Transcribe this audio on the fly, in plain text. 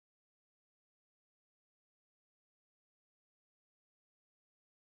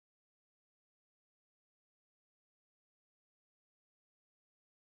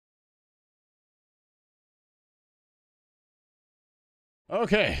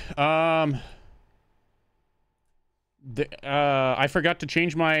Okay. I forgot to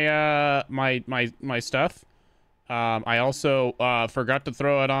change my my stuff. I also forgot to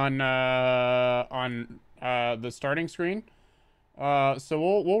throw it on the starting screen. So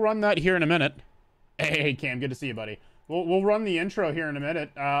we'll run that here in a minute. Hey Cam, good to see you, buddy. We'll run the intro here in a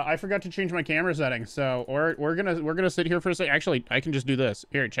minute. I forgot to change my camera settings, so we're gonna sit here for a second. Actually, I can just do this.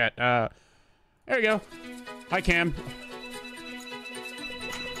 Here, chat. There you go. Hi, Cam.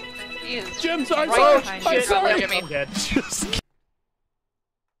 Jim, sorry. I'm sorry. Just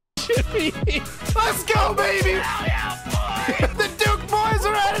Jimmy. Let's go, baby! The Duke boys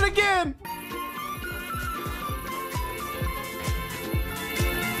are at it again!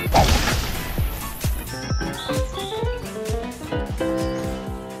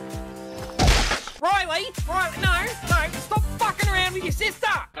 Riley! No, stop fucking around with your sister!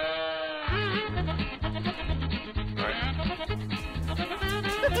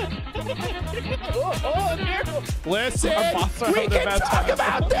 Listen, we can talk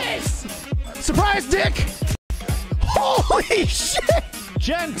about this! Surprise, Dick! Holy shit!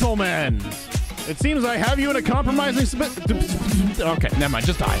 gentlemen, it seems I have you in a compromising okay, never mind.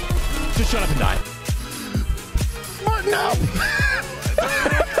 Just die. Just shut up and die. Martin up!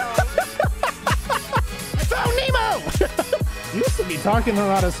 I found Nemo! You used to be talking a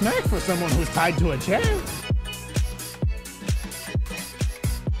lot of smack for someone who's tied to a chair.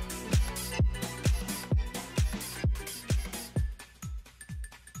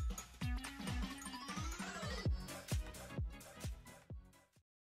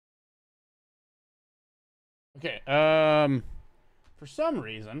 Okay, for some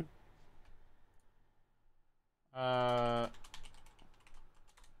reason,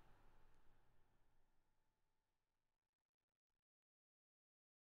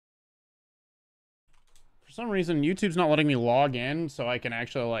 YouTube's not letting me log in so I can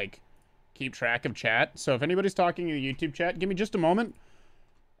actually, like, keep track of chat. So if anybody's talking in the YouTube chat, give me just a moment.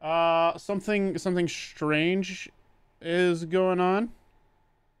 Something strange is going on.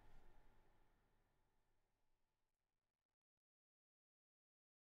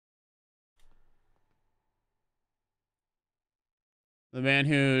 The man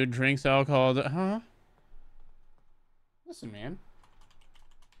who drinks alcohol, huh? Listen, man.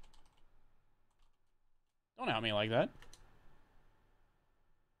 Don't out me like that.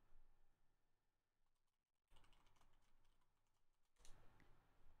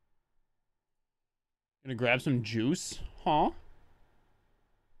 Gonna grab some juice, huh?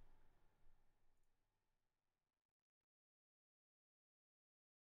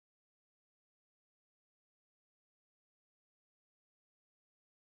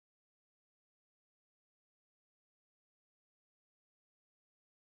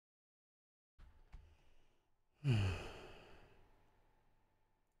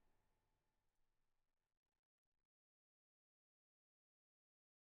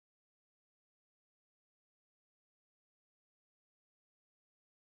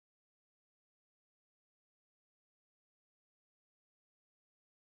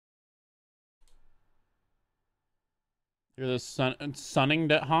 You're the sunning,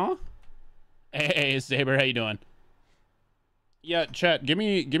 huh? Hey, Saber, how you doing? Yeah, chat. Give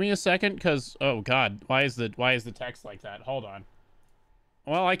me a second, cause oh god, why is the text like that? Hold on.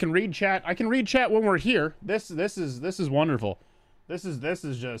 Well, I can read chat. I can read chat when we're here. This is wonderful. This is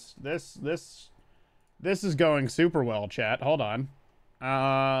going super well, chat. Hold on.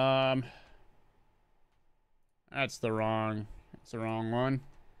 That's the wrong one.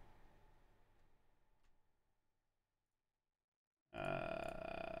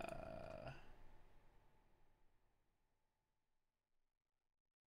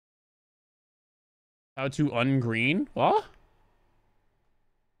 How to ungreen? What?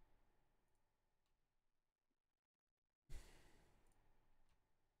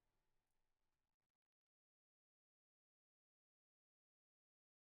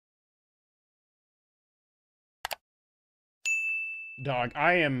 Dog,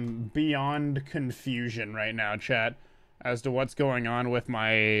 I am beyond confusion right now, chat, as to what's going on with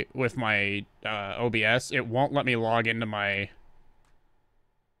my OBS. It won't let me log into my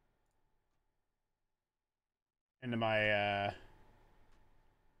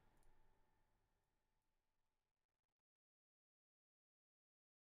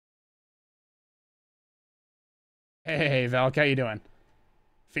Hey, Valk, how you doing?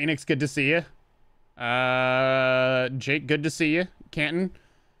 Phoenix, good to see you. Jake, good to see you. Canton,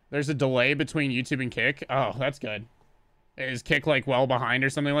 there's a delay between YouTube and Kick. Oh, that's good. Is Kick, like, well behind or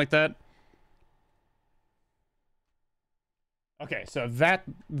something like that? Okay, so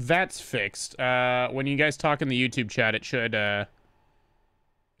that's fixed. When you guys talk in the YouTube chat, it should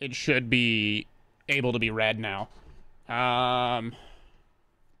it should be able to be read now.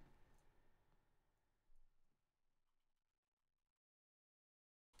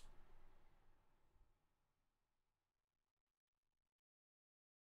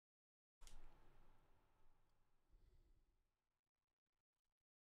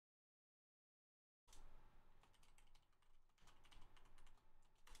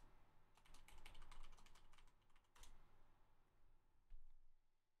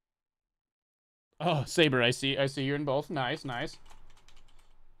 Oh, Saber, I see you're in both. Nice, nice.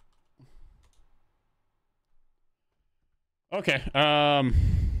 Okay,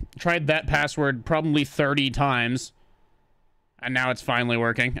 tried that password probably 30 times, and now it's finally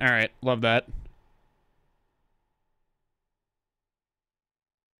working. All right, love that.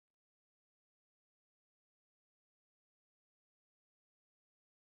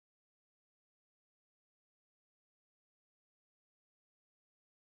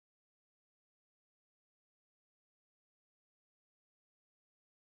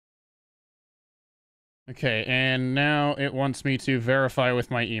 Okay, and now it wants me to verify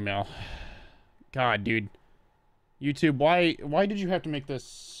with my email. God, dude. YouTube, why did you have to make this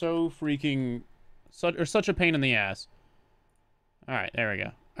so freaking such a pain in the ass? All right, there we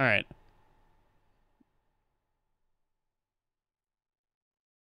go. All right.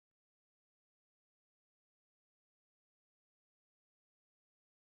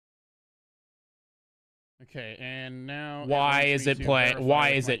 Okay, and now why is it play?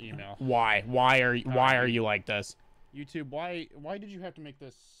 Why is it? Email. Why are you like this? YouTube, why did you have to make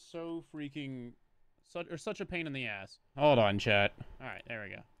this so freaking such a pain in the ass? Hold on, chat. All right, there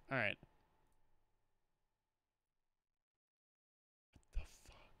we go. All right. What the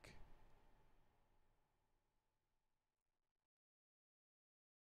fuck?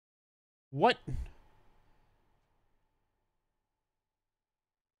 What?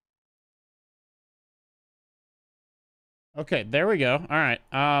 Okay, there we go. All right.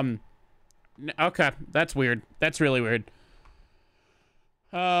 Okay, that's weird. That's really weird.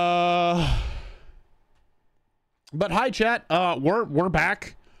 But hi, chat. We're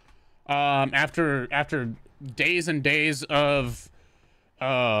back. After days and days of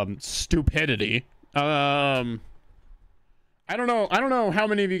stupidity. I don't know how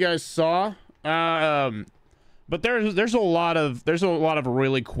many of you guys saw. But there's a lot of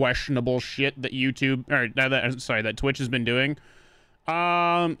really questionable shit that YouTube that Twitch has been doing.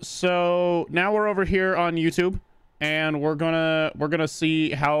 So now we're over here on YouTube, and we're gonna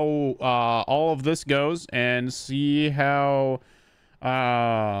see how all of this goes, and see how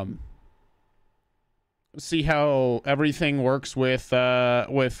everything works with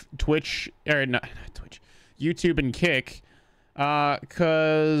Twitch, or not Twitch, YouTube and Kick,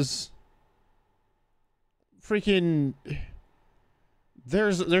 cause freaking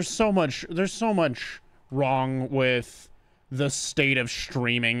there's so much wrong with the state of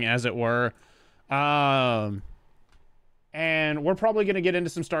streaming, as it were. And we're probably going to get into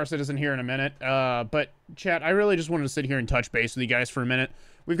some Star Citizen here in a minute. But chat, I really just wanted to sit here and touch base with you guys for a minute.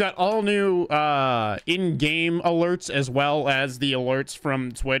 We've got all new in-game alerts, as well as the alerts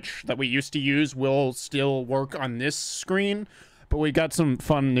from Twitch that we used to use will still work on this screen. But we got some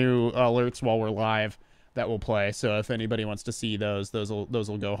fun new alerts while we're live that will play. So if anybody wants to see those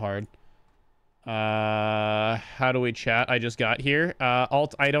will go hard. How do we chat? I just got here.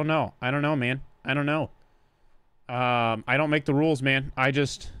 Alt, I don't know, man. I don't know. I don't make the rules, man. I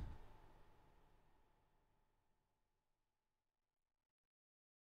just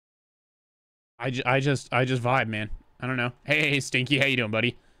vibe, man. I don't know. Hey, Stinky, how you doing,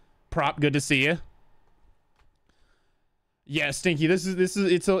 buddy? Prop, good to see you. Yeah, Stinky, it's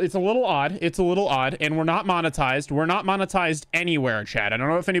a little odd. It's a little odd, and we're not monetized. We're not monetized anywhere, chat. I don't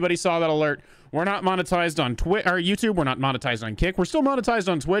know if anybody saw that alert. We're not monetized on Twitch or YouTube. We're not monetized on Kick. We're still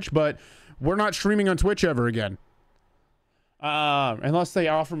monetized on Twitch, but we're not streaming on Twitch ever again. Unless they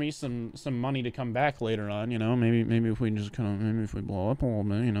offer me some money to come back later on, you know, maybe if we just maybe if we blow up a little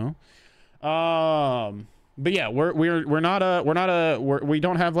bit, you know. But yeah, we don't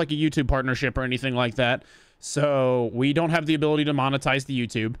have like a YouTube partnership or anything like that. So we don't have the ability to monetize the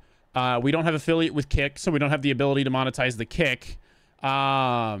YouTube. We don't have affiliate with Kick, so we don't have the ability to monetize the Kick.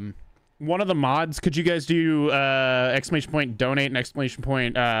 One of the mods, could you guys do !donate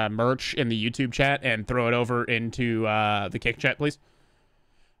and merch in the YouTube chat and throw it over into the Kick chat, please?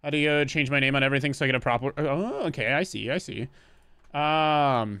 How do you change my name on everything so I get a proper... Oh, okay, I see.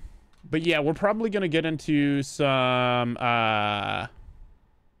 But yeah, we're probably going to get into some...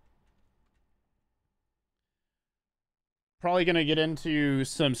 Probably going to get into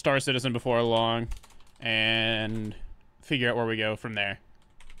some Star Citizen before long and figure out where we go from there.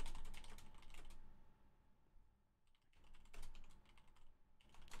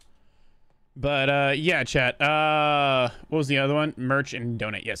 But yeah, chat. What was the other one? Merch and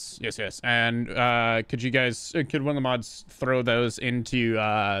donate. Yes. And could you guys, could one of the mods throw those into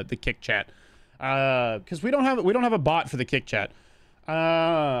the Kick chat? Because we don't have a bot for the Kick chat.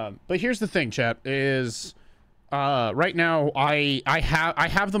 But here's the thing, chat, is right now I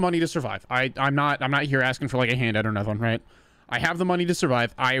have the money to survive. I'm not here asking for like a handout or nothing, right? I have the money to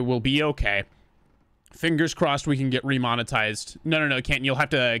survive. I will be okay. Fingers crossed we can get remonetized. No, can't. You'll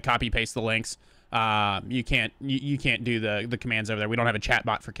have to copy paste the links. You can't do the commands over there. We don't have a chat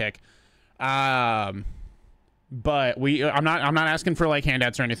bot for Kick. But I'm not asking for like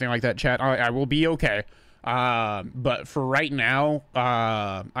handouts or anything like that, chat. I will be okay. But for right now,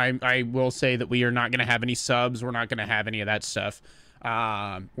 I will say that we are not going to have any subs. We're not going to have any of that stuff.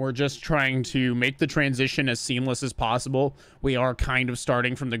 We're just trying to make the transition as seamless as possible. We are kind of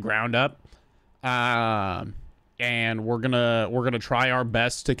starting from the ground up. And we're gonna try our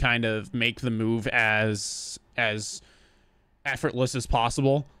best to kind of make the move as effortless as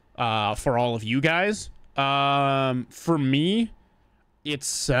possible, for all of you guys. For me,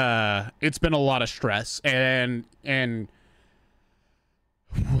 it's been a lot of stress, and I've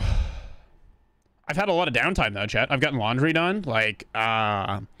had a lot of downtime though, chat. I've gotten laundry done. Like,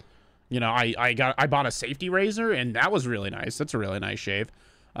 you know, I bought a safety razor, and that was really nice. That's a really nice shave.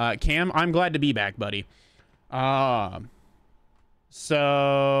 Cam, I'm glad to be back, buddy. So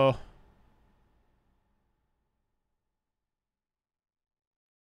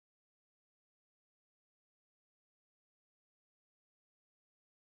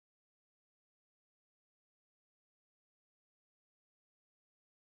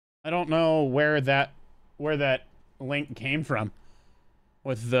I don't know where that link came from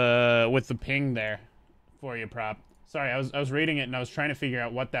with the ping there for you, prop. Sorry, I was reading it and I was trying to figure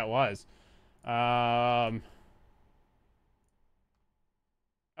out what that was.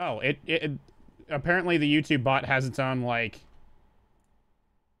 Oh, it apparently the YouTube bot has its own like.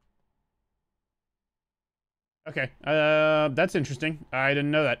 Okay, that's interesting. I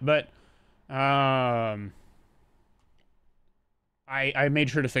didn't know that, but I made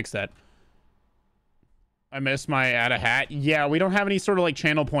sure to fix that. I missed my add a hat. Yeah, we don't have any sort of like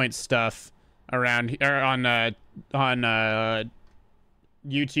channel point stuff around here on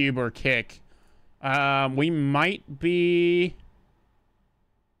YouTube or Kick. We might be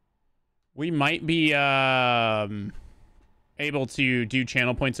able to do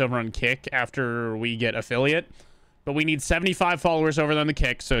channel points over on Kick after we get affiliate, but we need 75 followers over on the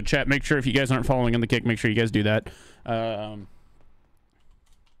Kick. So chat, make sure if you guys aren't following on the Kick, make sure you guys do that.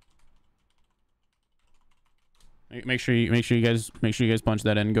 Make sure you guys punch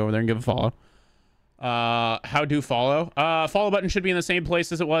that in and go over there and give a follow. How do follow? Follow button should be in the same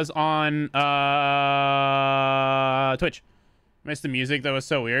place as it was on Twitch. Missed the music, that was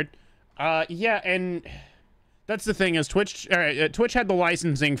so weird. Yeah, and that's the thing is Twitch had the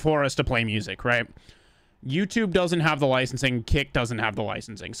licensing for us to play music, right? YouTube doesn't have the licensing, Kick doesn't have the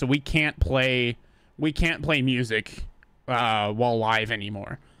licensing, so we can't play music while live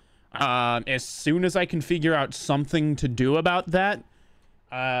anymore. As soon as I can figure out something to do about that,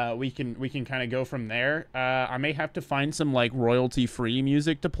 we can kind of go from there. I may have to find some like royalty-free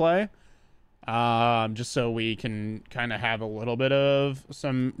music to play, just so we can kind of have a little bit of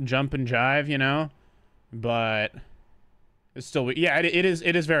some jump and jive, you know. But it's still, yeah, it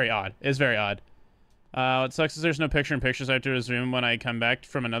is very odd. It's very odd. What sucks is there's no picture-in-pictures. I have to resume when I come back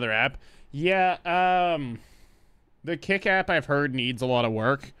from another app. Yeah, the Kick app I've heard needs a lot of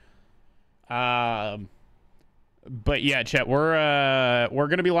work. But yeah, chat, we're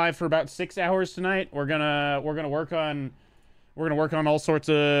gonna be live for about 6 hours tonight. We're gonna work on all sorts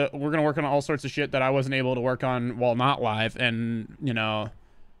of shit that I wasn't able to work on while not live, and you know,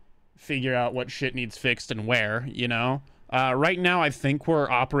 figure out what shit needs fixed and where, you know. Right now I think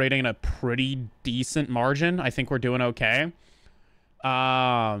we're operating in a pretty decent margin. I think we're doing okay.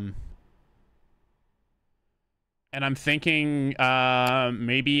 And I'm thinking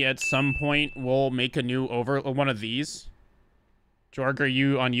maybe at some point we'll make a new one of these. Jorg, are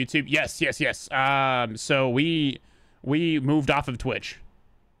you on YouTube? Yes. So we moved off of Twitch.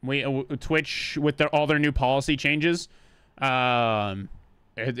 Twitch with all their new policy changes.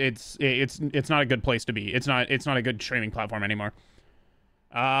 It's not a good place to be. It's not a good streaming platform anymore.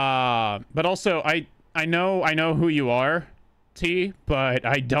 But also I know who you are, T, but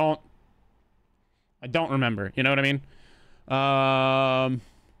I don't remember. You know what I mean?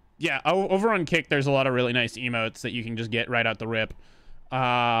 Yeah, over on Kick, there's a lot of really nice emotes that you can just get right out the rip.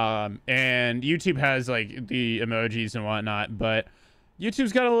 And YouTube has like the emojis and whatnot, but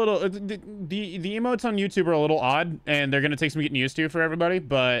YouTube's got a little the emotes on YouTube are a little odd, and they're gonna take some getting used to for everybody.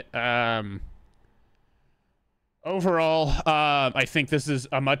 But Overall, I think this is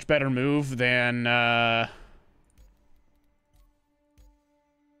a much better move than,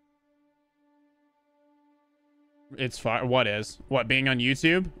 it's fine. What is? What, being on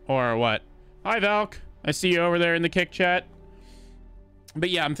YouTube? Or what? Hi, Valk. I see you over there in the kick chat.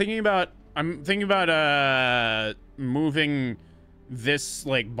 But yeah, I'm thinking about moving this,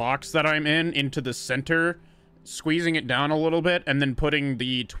 like, box that I'm in into the center, squeezing it down a little bit, and then putting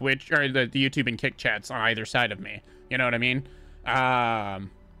the Twitch, or the YouTube and kick chats on either side of me. You know what I mean?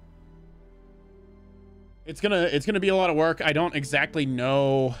 It's gonna be a lot of work. I don't exactly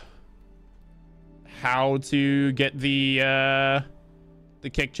know how to get the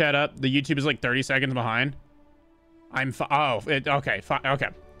kick chat up. The YouTube is like 30 seconds behind. Okay, okay.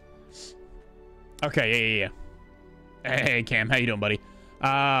 Okay, yeah. Hey, Cam, how you doing, buddy?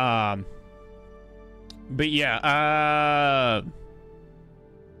 But yeah,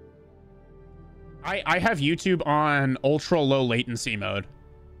 I have YouTube on ultra low latency mode.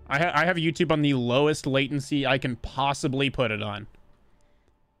 I have YouTube on the lowest latency I can possibly put it on.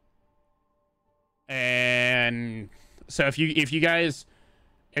 And so if you guys,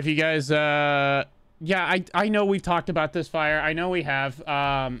 yeah, I know we've talked about this, Fire. I know we have,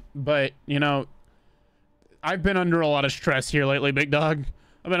 but you know, I've been under a lot of stress here lately, big dog.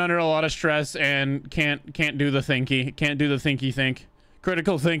 I've been under a lot of stress and can't do the thinky. Can't do the thinky think.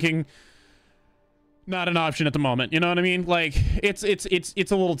 Critical thinking, not an option at the moment. You know what I mean? Like, it's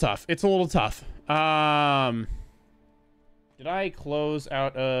a little tough. It's a little tough. Did I close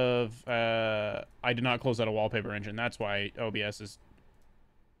out of, I did not close out a wallpaper engine. That's why OBS is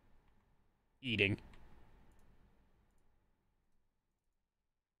eating.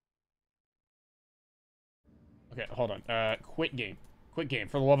 Okay, hold on. Quit game. Quit game.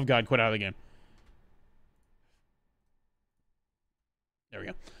 For the love of God, quit out of the game. There we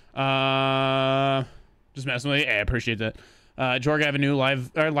go. Just messing with you. I appreciate that. Jorg, I have a new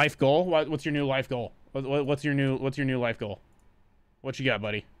life goal. What's your new life goal? What's your new life goal? What you got,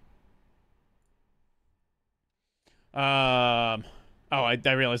 buddy? Oh, I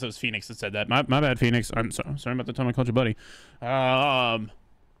realized it was Phoenix that said that. My bad, Phoenix. I'm sorry about the time I called you buddy. Yeah,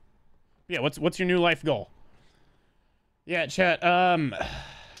 what's your new life goal? Yeah, chat.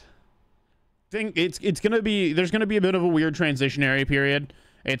 Think it's gonna be, there's gonna be a bit of a weird transitionary period.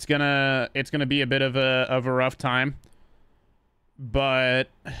 It's gonna be a bit of a rough time, but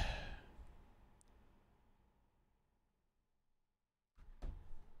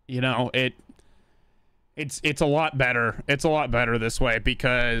you know, it's a lot better. It's a lot better this way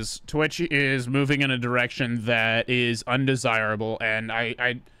because Twitch is moving in a direction that is undesirable, and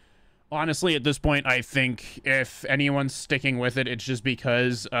I honestly, at this point, I think if anyone's sticking with it, it's just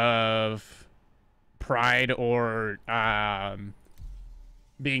because of pride or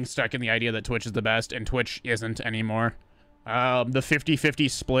being stuck in the idea that Twitch is the best, and Twitch isn't anymore. The 50-50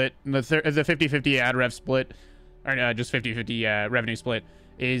 split, the 50-50 ad rev split, or just 50-50 revenue split,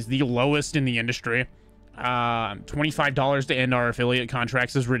 is the lowest in the industry. $25 to end our affiliate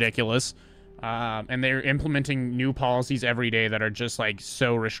contracts is ridiculous. And they're implementing new policies every day that are just like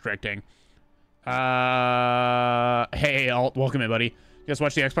so restricting. Hey, Alt, welcome in, buddy. You guys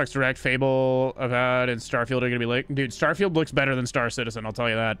watch the Xbox Direct? Fable, Avowed, and Starfield are gonna be like, dude, Starfield looks better than Star Citizen, I'll tell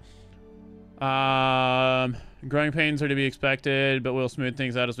you that. Growing pains are to be expected, but we'll smooth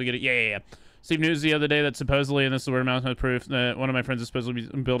things out as we get it. Yeah. Steve news the other day that supposedly, and this is word of mouth proof, that one of my friends is supposed to be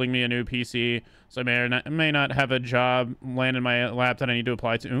building me a new PC, so I may not have a job land in my lap that I need to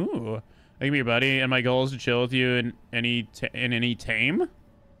apply to. Ooh, I can be your buddy, and my goal is to chill with you in any tame.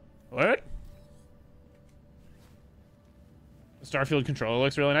 What? The Starfield controller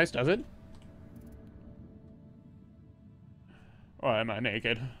looks really nice, does it? Why am I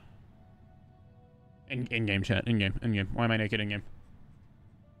naked? In-game chat, in-game. Why am I naked in-game?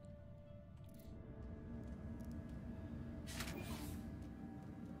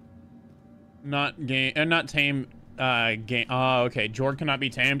 Not game, not tame. Game. Oh, okay. Jorg cannot be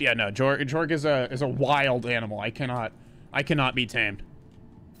tamed. Yeah, no. Jorg is a wild animal. I cannot be tamed.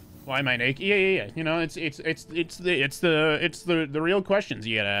 Why am I naked? Yeah. You know, it's the real questions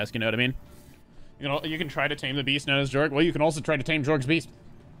you gotta ask. You know what I mean? You know, you can try to tame the beast known as Jorg. Well, you can also try to tame Jorg's beast.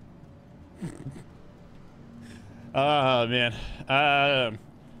 Oh man. But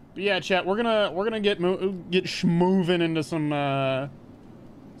yeah, chat. We're gonna get moving into some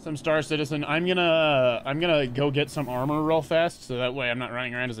Star Citizen. I'm gonna go get some armor real fast, so that way I'm not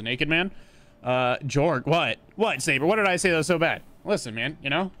running around as a naked man. Jorg, what, Saber? What did I say that was so bad? Listen, man, you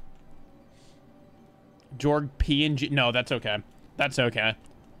know? Jorg PNG. No, that's okay. That's okay.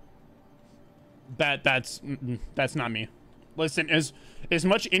 That's not me. Listen, as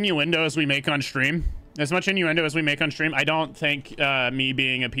much innuendo as we make on stream, As much innuendo as we make on stream, I don't think me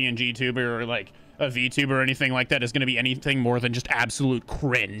being a PNG tuber or like a VTuber or anything like that is going to be anything more than just absolute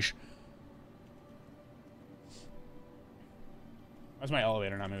cringe. Why's my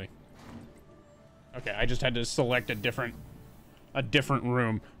elevator not moving? Okay, I just had to select a different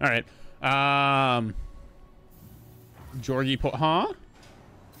room. All right. Jorgie, huh?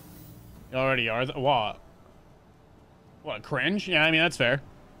 You already are. What? What, cringe? Yeah, I mean, that's fair.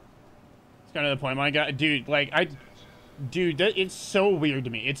 It's kind of the point, my guy. Dude, like, dude, it's so weird to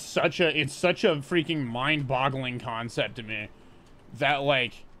me. It's such a freaking mind-boggling concept to me that,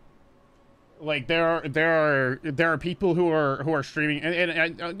 like there are people who are streaming,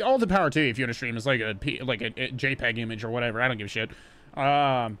 and all the power to you if you want to stream. It's like a JPEG image or whatever. I don't give a shit.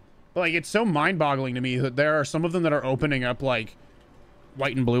 But like, it's so mind-boggling to me that there are some of them that are opening up like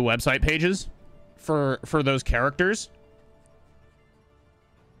white and blue website pages for those characters,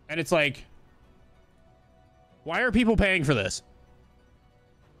 and it's like, why are people paying for this?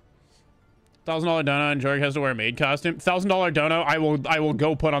 $1,000 dono and Jorg has to wear a maid costume. $1,000 dono, I will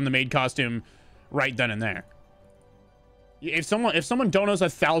go put on the maid costume right then and there. If someone donos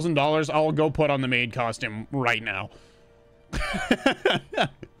 $1,000, I'll go put on the maid costume right now.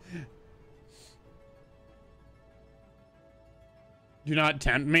 Do not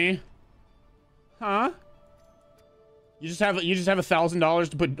tempt me. Huh? You just have $1,000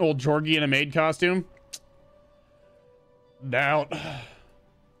 to put old Jorgie in a maid costume? Doubt. Alright,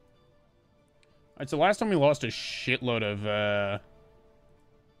 so last time we lost a shitload of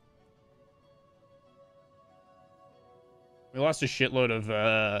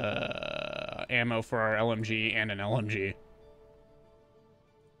ammo for our LMG and an LMG.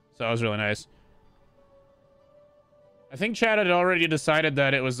 So that was really nice. I think Chad had already decided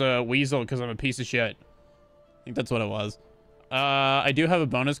that it was a weasel because I'm a piece of shit. I think that's what it was. I do have a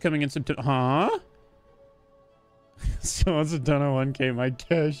bonus coming in September. Huh? So once it's done on 1K, my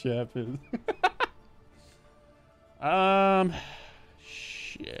cash app is.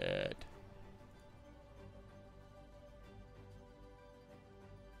 Shit.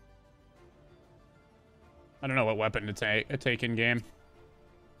 I don't know what weapon to take in game.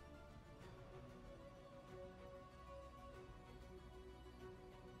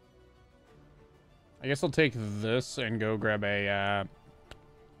 I guess I'll take this and go grab a,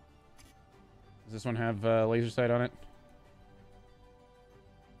 does this one have laser sight on it?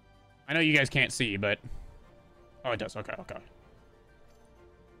 I know you guys can't see, but... Oh, it does. Okay, okay.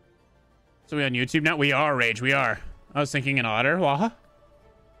 So we on YouTube now? We are, Rage. We are. I was thinking an otter. What?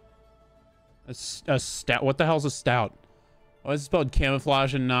 A stout. What the hell's a stout? Why is it spelled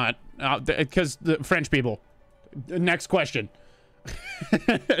camouflage and not... Because the French people. Next question.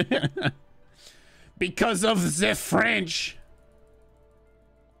 Because of the French.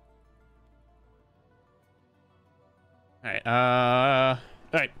 Alright,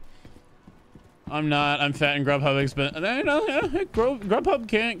 alright. I'm fat and Grubhub expensive. You know, Grubhub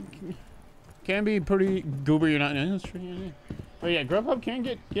can be pretty goober. You're not. But yeah, Grubhub can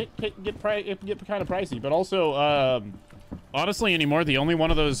get kind of pricey. But also, honestly, anymore, the only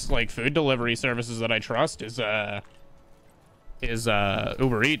one of those like food delivery services that I trust is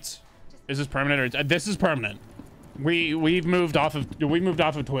Uber Eats. Is this permanent or this is permanent? We've moved off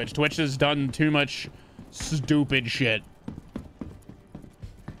of Twitch. Twitch has done too much stupid shit.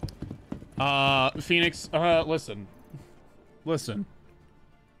 Phoenix, listen.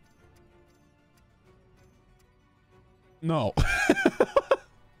 No.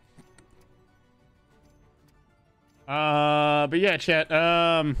 But yeah, chat,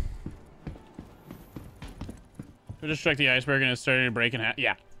 we just struck the iceberg and it started breaking half.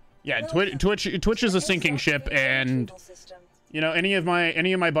 Yeah. Twitch is a sinking ship, and you know, any of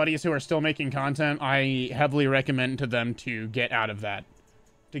my buddies who are still making content, I heavily recommend to them to get out of that.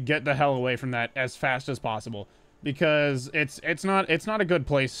 To get the hell away from that as fast as possible, because it's not a good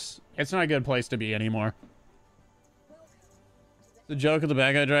place. It's not a good place to be anymore. The joke of the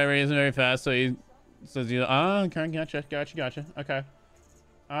bad guy driver isn't very fast, so he says, "Oh, okay, gotcha. Okay,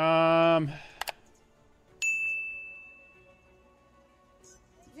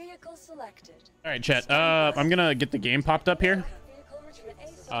 Vehicle selected. all right, chat. I'm gonna get the game popped up here.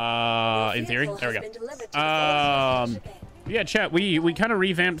 In theory, there we go. Yeah, chat, we kind of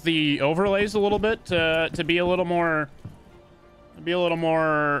revamped the overlays a little bit to be a little more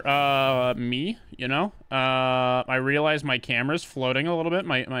me, you know. I realize my camera's floating a little bit.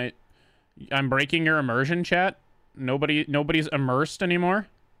 I'm breaking your immersion, chat. Nobody's immersed anymore.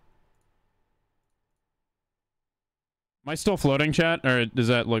 Am I still floating, chat, or does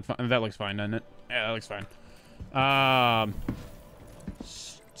that look fine? That looks fine, doesn't it? Yeah, that looks fine.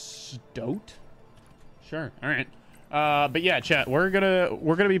 Stoat? Sure. All right. But yeah, chat. We're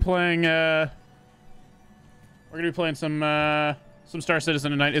gonna be playing. We're gonna be playing some Star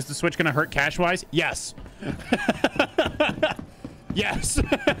Citizen tonight. Is the Switch gonna hurt cash wise? Yes. Yes.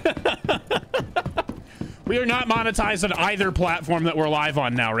 We are not monetized on either platform that we're live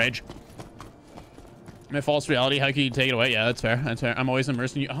on now, Rage. My false reality. How can you take it away? Yeah, that's fair. That's fair. I'm always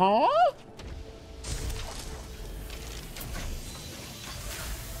immersed in you. Huh?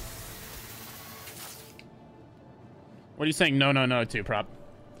 What are you saying? No, no, no to, prop?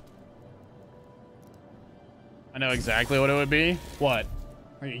 I know exactly what it would be. What?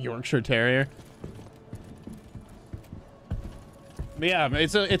 Like a Yorkshire Terrier? But yeah,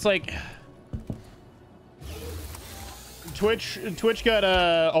 it's like Twitch got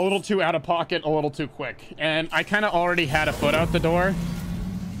a little too out of pocket, a little too quick, and I kind of already had a foot out the door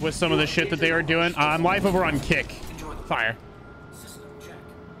with some of the shit that they were doing. I'm live over on Kick. Fire.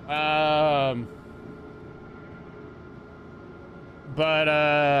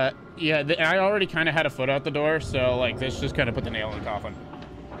 But yeah, I already kind of had a foot out the door, so like this just kind of put the nail in the coffin.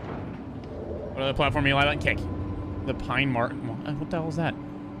 What other platform are you live on? Kick. The Pine Martin. What the hell is that?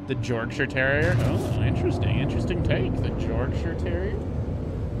 The Yorkshire Terrier. Oh, interesting. Interesting take. The Yorkshire Terrier.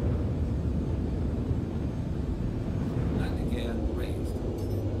 And again raised.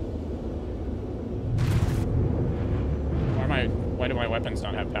 Why do my weapons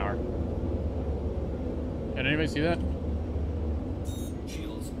not have power? Did anybody see that?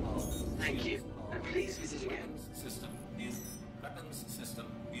 Shields off. Thank you. And please visit again. Weapons system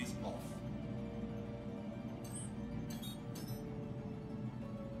is off.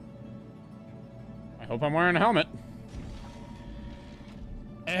 I hope I'm wearing a helmet.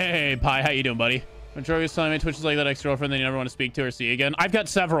 Hey, Pi, how you doing, buddy? Majority was telling me Twitch is like that ex-girlfriend that you never want to speak to or see again. I've got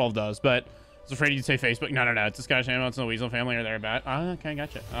several of those, but I was afraid you'd say Facebook. No, no, no. It's the Scottish ambulance and the Weasel family are there about. Okay,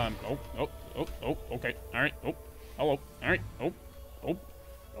 gotcha. Okay. All right. Oh, hello. All right. Oh,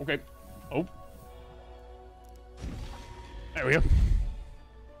 okay. Oh. There we go.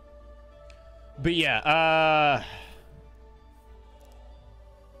 But yeah,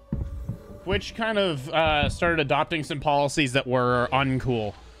 Twitch kind of started adopting some policies that were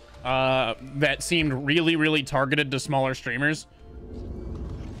uncool, that seemed really, really targeted to smaller streamers.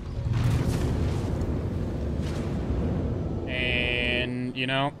 And, you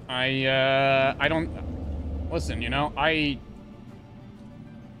know, I don't... Listen, you know, I'm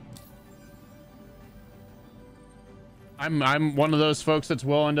one of those folks that's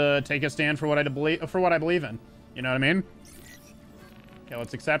willing to take a stand for what I believe in. You know what I mean? Okay,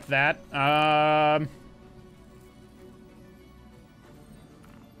 let's accept that. I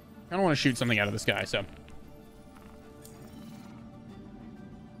don't want to shoot something out of the sky, so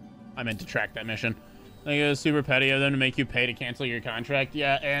I meant to track that mission. I think it was super petty of them to make you pay to cancel your contract.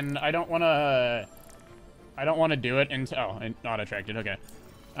 Yeah, and I don't want to do it until... Oh, not attracted. Okay.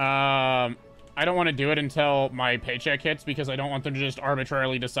 I don't want to do it until my paycheck hits because I don't want them to just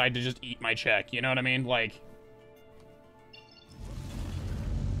arbitrarily decide to just eat my check. You know what I mean? Like...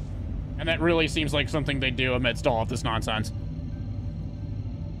 And that really seems like something they do amidst all of this nonsense.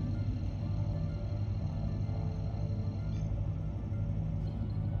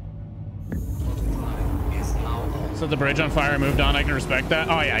 So the bridge on fire moved on. I can respect that.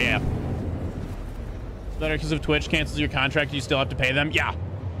 Oh, yeah. Better because if Twitch cancels your contract, you still have to pay them? Yeah.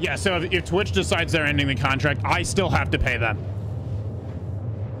 Yeah, so if Twitch decides they're ending the contract, I still have to pay them.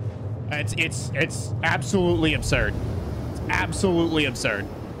 It's absolutely absurd. It's absolutely absurd.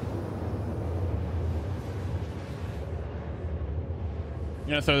 I'm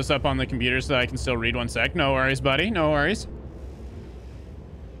gonna throw this up on the computer so that I can still read 1 sec. No worries, buddy. No worries.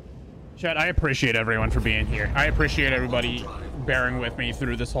 Chat, I appreciate everyone for being here. I appreciate everybody bearing with me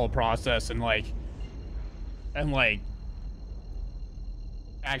through this whole process and like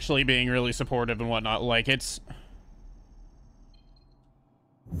actually being really supportive and whatnot. Like it's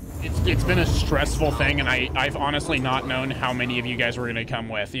been a stressful thing, and I've honestly not known how many of you guys were gonna come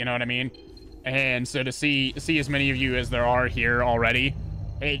with, you know what I mean? And so to see as many of you as there are here already,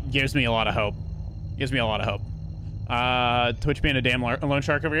 it gives me a lot of hope. Gives me a lot of hope. Twitch being a damn loan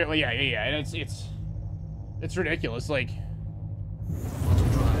shark over here. Well, yeah. And it's ridiculous. Like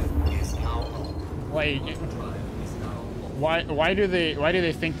why do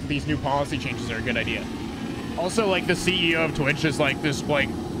they think these new policy changes are a good idea? Also, like the CEO of Twitch is like this like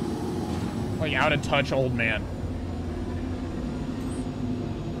out of touch old man.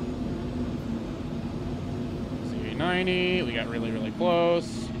 C90, we got really, really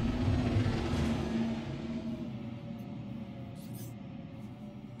close.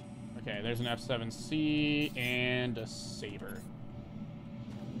 Okay, there's an F7C and a Saber.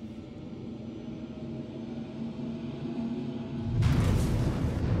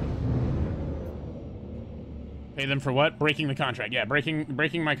 Pay them for what? Breaking the contract. Yeah,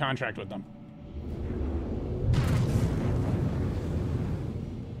 breaking my contract with them.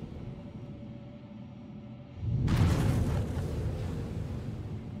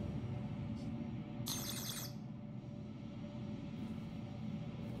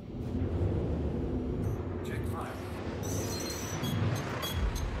 Check file.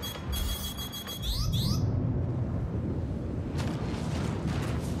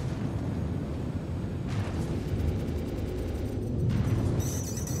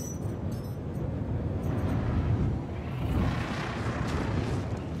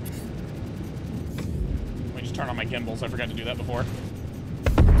 Let me just turn on my gimbals. I forgot to do that before.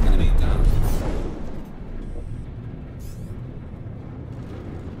 Enemy down.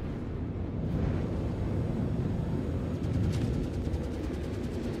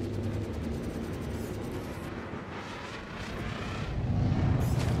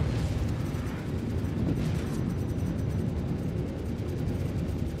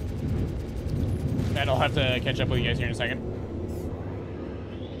 And I'll have to catch up with you guys here in a second.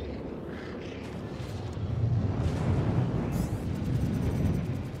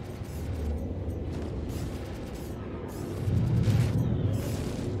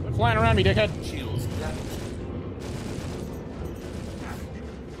 Quit flying around me, dickhead. Shields damaged.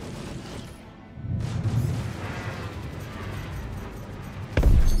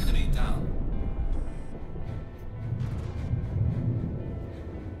 Enemy down.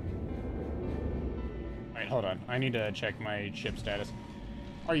 Alright, hold on. I need to check my ship status.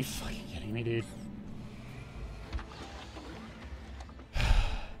 Are you fucking kidding me, dude?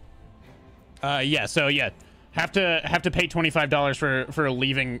 Yeah, so yeah. Have to pay $25 for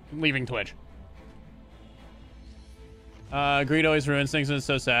leaving Twitch. Greed always ruins things and it's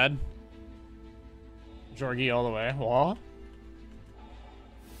so sad. Jorgie all the way. What?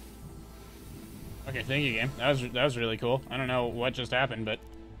 Okay, thank you, game. That was really cool. I don't know what just happened, but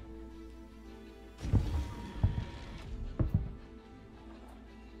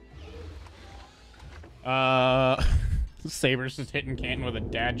Saber's just hitting Canton with a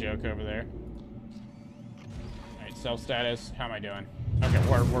dad joke over there. Alright, self status. How am I doing? Okay,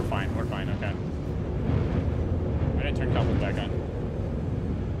 we're fine. We're fine. Okay. I didn't turn couples back on.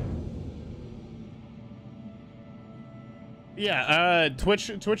 Yeah,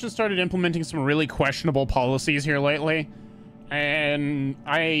 Twitch has started implementing some really questionable policies here lately, and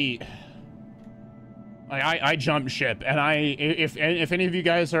I jumped ship. And if any of you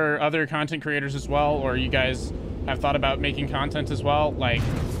guys are other content creators as well, or you guys have thought about making content as well, like,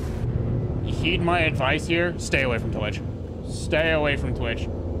 heed my advice here. Stay away from Twitch. Stay away from Twitch.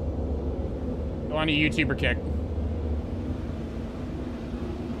 Go on a YouTuber kick.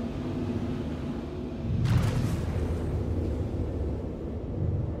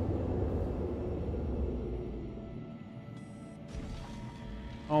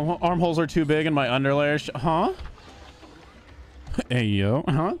 Oh, armholes are too big in my underlayer. Huh? Hey, yo.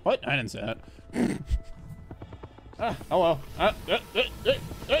 Huh? What? I didn't say that. Hello.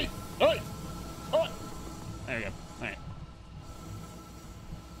 Hey. Oh. There you go. All right.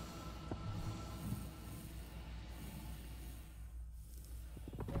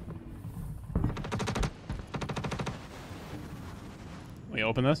 We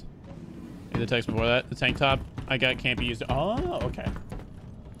open this? Hey, the text before that. The tank top I got can't be used. Oh, okay.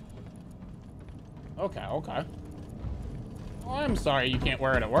 Okay. Well, I'm sorry you can't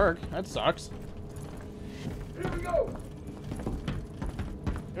wear it at work. That sucks. Here we go.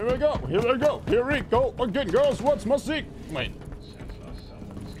 Here we go again, girls. What's my secret? Wait.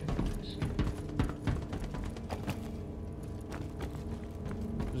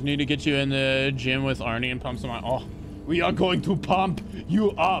 Just need to get you in the gym with Arnie and pump some. Oh, we are going to pump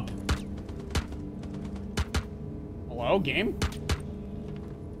you up. Hello, game?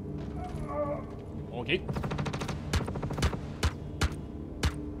 Okay.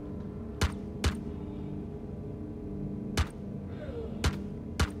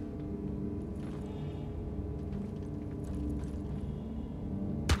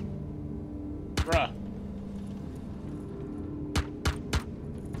 Bruh.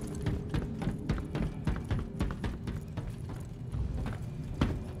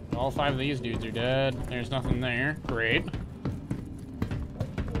 All 5 of these dudes are dead. There's nothing there. Great.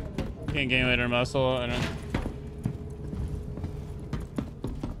 Can't gain weight or muscle. I don't.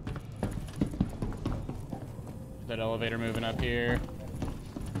 That elevator moving up here.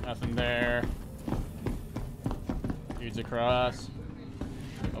 Nothing there. Dudes across.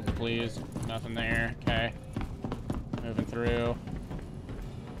 Oh, please. Nothing there. Okay. Moving through.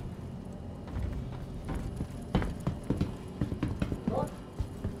 So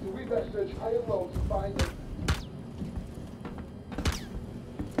we best search high and low to find it.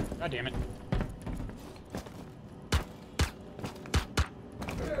 God damn it.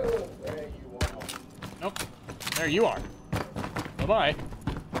 Nope. There you are. Bye-bye.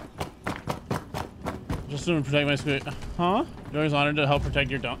 Just to protect my spirit. Huh? You're always honored to help protect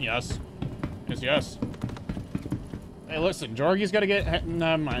your dump. Yes. Yes, yes. Hey, listen. Jorgie's gotta get...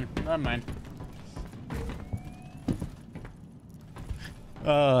 Never mind. Never mind.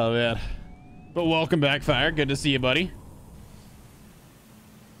 Oh, man. But welcome back, Fire. Good to see you, buddy.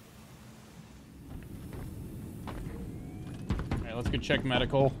 Alright, let's go check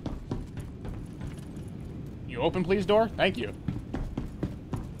medical. You open, please, door? Thank you.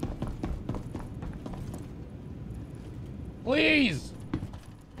 Please!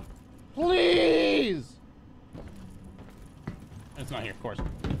 Please! It's not here, of course.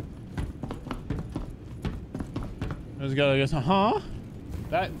 There's a guy that goes, huh?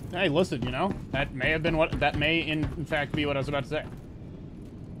 That, hey, listen, you know, that may have been what, that may in fact be what I was about to say.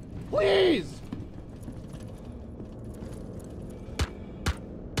 Please!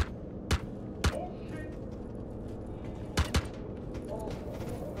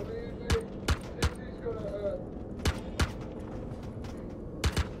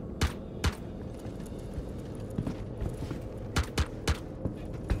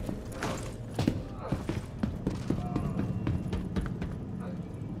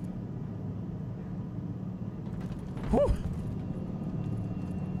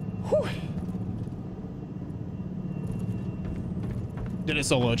 Did it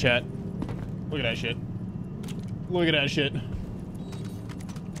solo, chat. Look at that shit. Look at that shit.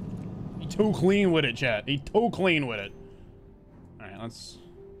 He too clean with it, chat. He too clean with it. Alright, let's...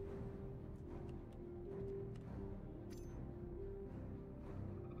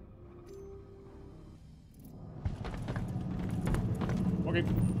 Okay.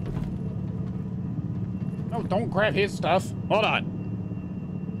 No, don't grab his stuff. Hold on.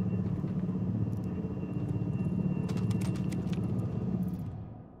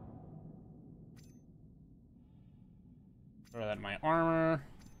 Throw that in my armor.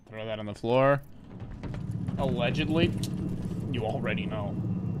 Throw that on the floor. Allegedly. You already know.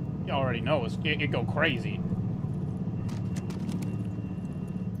 You already know it go crazy.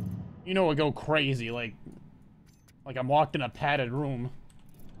 You know it go crazy, like I'm locked in a padded room.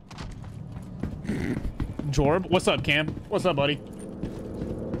 Jorb, what's up, Cam? What's up, buddy?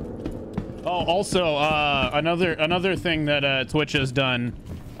 Oh, also, another thing that Twitch has done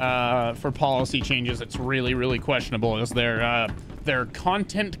for policy changes that's really, really questionable is their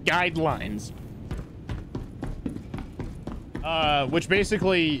content guidelines. Which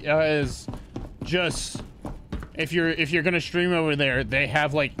basically is just if you're gonna stream over there, they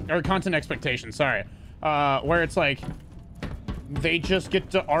have like, or content expectations, sorry, where it's like they just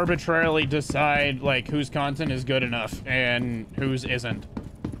get to arbitrarily decide like whose content is good enough and whose isn't.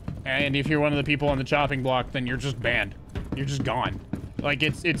 And if you're one of the people on the chopping block, then you're just banned. You're just gone. Like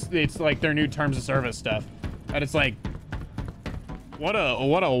it's like their new terms of service stuff, and it's like, what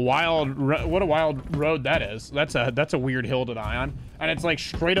a wild road that is. That's a weird hill to die on, and it's like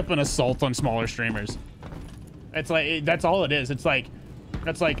straight up an assault on smaller streamers. It's like that's all it is. It's like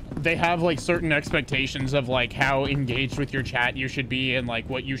they have like certain expectations of like how engaged with your chat you should be and like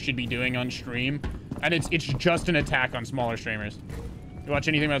what you should be doing on stream, and it's just an attack on smaller streamers. You watch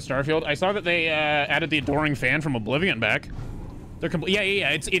anything about Starfield? I saw that they added the adoring fan from Oblivion back. They're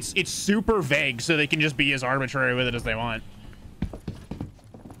yeah. It's super vague, so they can just be as arbitrary with it as they want.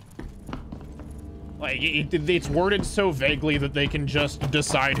 Like it's worded so vaguely that they can just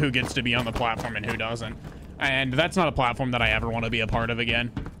decide who gets to be on the platform and who doesn't. And that's not a platform that I ever want to be a part of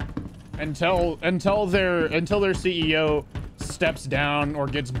again. Until their CEO steps down or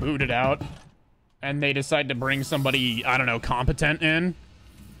gets booted out, and they decide to bring somebody, I don't know, competent in.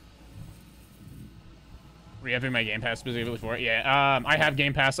 Re-upping my Game Pass specifically for it. Yeah, I have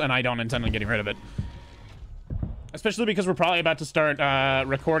Game Pass, and I don't intend on getting rid of it. Especially because we're probably about to start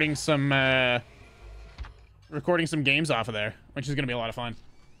recording some games off of there, which is gonna be a lot of fun.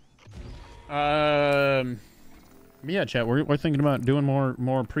 Yeah, chat. We're thinking about doing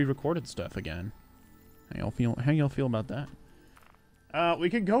more pre-recorded stuff again. How y'all feel about that? We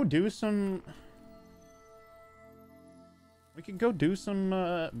could go do some. We could go do some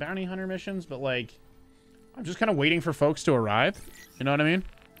bounty hunter missions, but like, I'm just kind of waiting for folks to arrive. You know what I mean?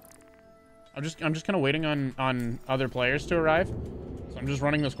 I'm just kind of waiting on other players to arrive. So I'm just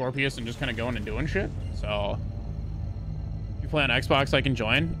running the Scorpius and just kind of going and doing shit. So if you play on Xbox, I can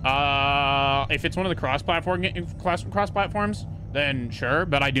join. If it's one of the cross platforms, then sure.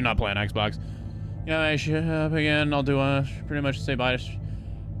 But I do not play on Xbox. Yeah, I should up again. I'll do pretty much say bye.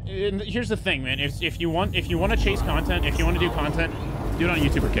 And here's the thing, man. If you want to chase content, if you want to do content, Do it on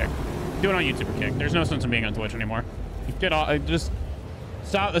YouTube or Kick. Do it on YouTube or Kick. There's no sense in being on Twitch anymore. Get all, just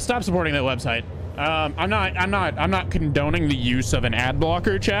stop supporting that website. I'm not condoning the use of an ad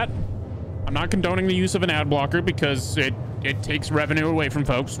blocker, chat. I'm not condoning the use of an ad blocker because it takes revenue away from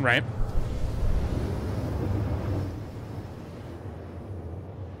folks, right?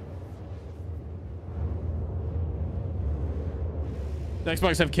 Does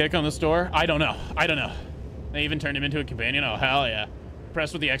Xbox have Kick on the store? I don't know. I don't know. They even turned him into a companion. Oh, hell yeah.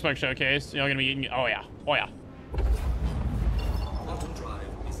 Impressed with the Xbox showcase. Y'all gonna be eating. Oh, yeah. Oh, yeah. Quantum drive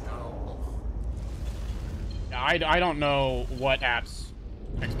is now off. I don't know what apps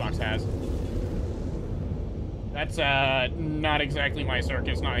Xbox has. That's not exactly my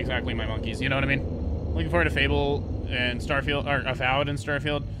circus, not exactly my monkeys. You know what I mean? Looking forward to Fable and Starfield, or Avowed and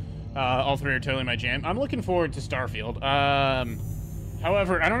Starfield. All three are totally my jam. I'm looking forward to Starfield.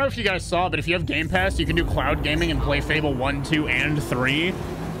 However, I don't know if you guys saw, but if you have Game Pass, you can do cloud gaming and play Fable 1, 2, and 3. So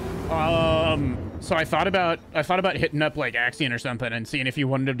I thought about hitting up like Axion or something and seeing if you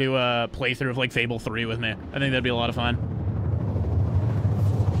wanted to do a playthrough of like Fable 3 with me. I think that'd be a lot of fun.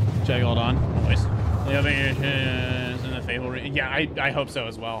 Check, hold on. Always. In the Fable. Yeah, I hope so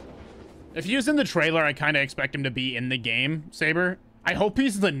as well. If he was in the trailer, I kind of expect him to be in the game, Saber. I hope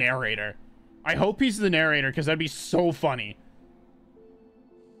he's the narrator. I hope he's the narrator because that'd be so funny.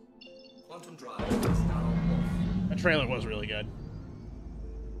 Quantum drive is now off. That trailer was really good.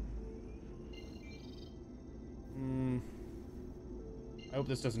 I hope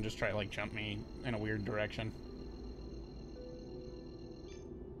this doesn't just try to like jump me in a weird direction.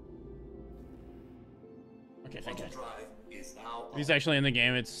 Okay, thank you. Quantum drive is now If he's off. actually in the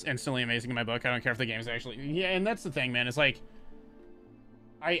game, it's instantly amazing in my book. I don't care if the game's actually... Yeah, and that's the thing, man. It's like...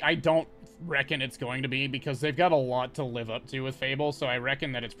 I don't reckon it's going to be because they've got a lot to live up to with Fable, so I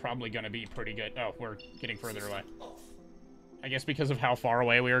reckon that it's probably going to be pretty good. Oh, we're getting further away. Off. I guess because of how far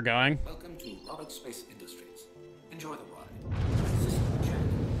away we were going. Welcome to Robert Space Industries. Enjoy the ride. System check.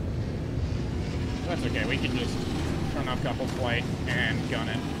 That's okay. We can just turn off couples flight and gun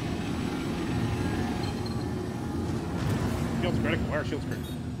it. Shield's critical. Where are shields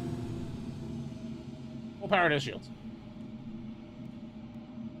critical? Full power to shields.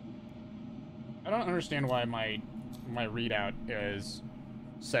 I don't understand why my readout is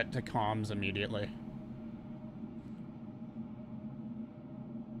set to comms immediately.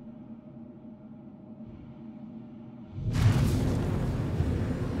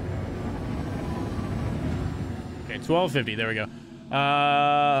 Okay, 1250. There we go.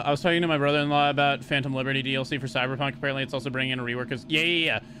 I was talking to my brother-in-law about Phantom Liberty DLC for Cyberpunk. Apparently, it's also bringing in a rework.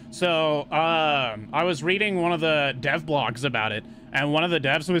 Yeah. So, I was reading one of the dev blogs about it, and one of the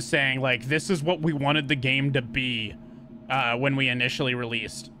devs was saying, like, this is what we wanted the game to be when we initially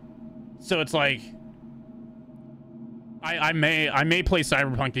released. So it's like, I may play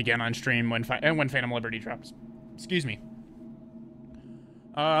Cyberpunk again on stream when Phantom Liberty drops. Excuse me.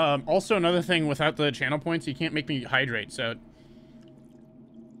 Also, another thing, without the channel points, you can't make me hydrate, so...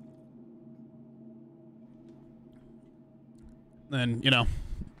 Then, you know.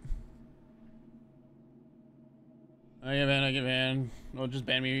 I get banned. Will it just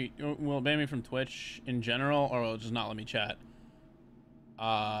ban me? Will it ban me from Twitch in general, or will it just not let me chat?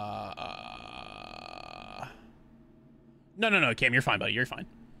 No, Cam, you're fine, buddy. You're fine.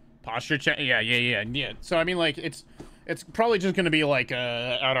 Posture chat. Yeah. So I mean, like, it's probably just gonna be like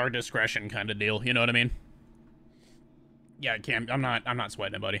at our discretion kind of deal. You know what I mean? Yeah, Cam, I'm not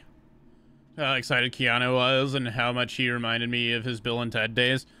sweating it, buddy. How excited Keanu was and how much he reminded me of his Bill and Ted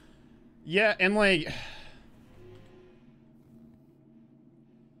days. Yeah, and like,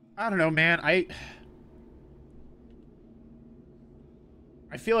 I don't know, man. I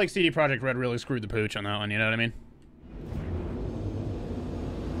feel like CD Projekt Red really screwed the pooch on that one, you know what I mean?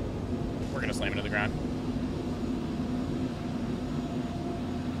 We're gonna slam it to the ground.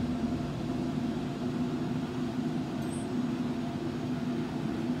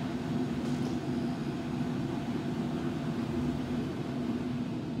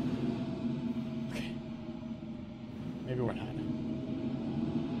 Maybe we're not.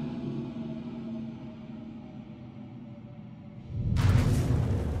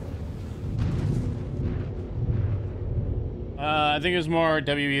 I think it was more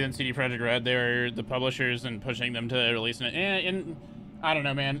WB than CD Projekt Red. They were the publishers and pushing them to releasing it. And I don't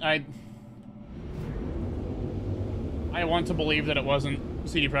know, man. I want to believe that it wasn't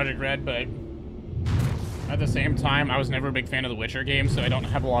CD Projekt Red, but at the same time, I was never a big fan of the Witcher games, so I don't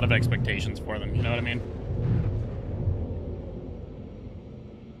have a lot of expectations for them. You know what I mean?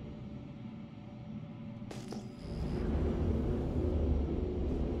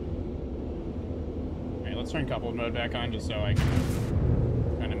 Let's turn couple mode back on just so I can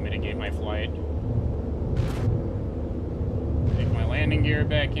my flight. Take my landing gear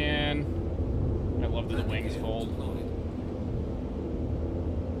back in. I love that the wings fold.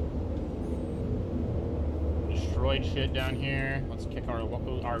 Destroyed shit down here. Let's kick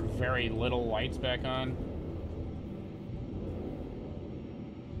our very little lights back on.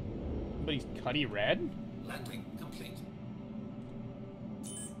 Somebody's Cuddy Red? Landing complete.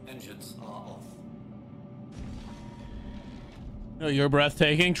 Engines are off. No, you're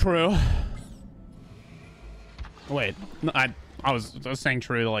breathtaking. True. Wait, no, I was saying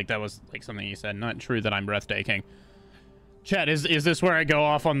true. Like that was like something you said. Not true that I'm breathtaking. Chat, is this where I go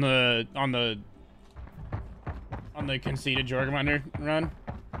off on the conceited Jorgmunder run?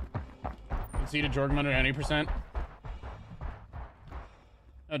 Conceited Jorgmunder 90%.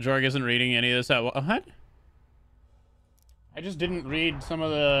 No, Jorg isn't reading any of this out. What? I just didn't read some of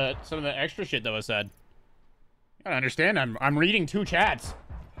the extra shit that was said. You gotta understand, I'm reading 2 chats.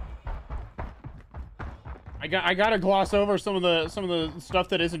 I gotta gloss over some of the stuff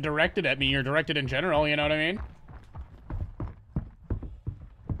that isn't directed at me or directed in general. You know what I mean?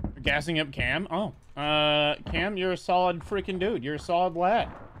 You're gassing up Cam. Oh, Cam, you're a solid freaking dude. You're a solid lad,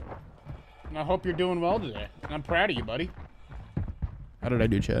 and I hope you're doing well today. And I'm proud of you, buddy. How did I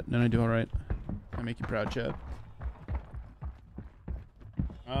do, chat? Did I do all right? I make you proud, chat.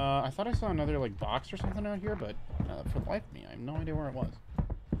 I thought I saw another like box or something out here, but for the life of me, I have no idea where it was.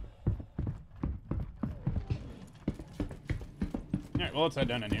 Alright, well, let's head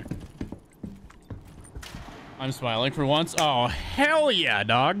down in here. I'm smiling for once. Oh, hell yeah,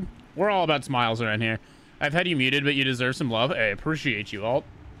 dog. We're all about smiles around here. I've had you muted, but you deserve some love. I appreciate you, Alt.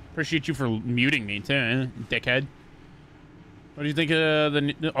 Appreciate you for muting me, too, dickhead. What do you think of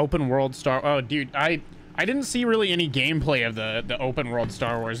the open world Star... Oh, dude, I didn't see really any gameplay of the open world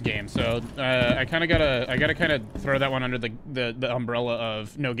Star Wars game, so I gotta kind of throw that one under the umbrella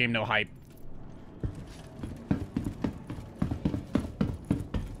of no game, no hype.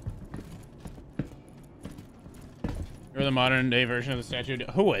 You're the modern day version of the statue.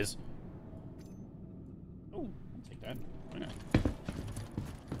 Who is? Oh, I'll take that. Why not?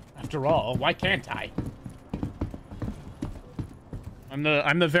 After all, why can't I? I'm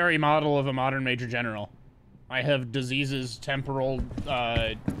the very model of a modern major general. I have diseases, temporal,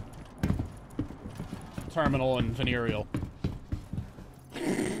 terminal, and venereal.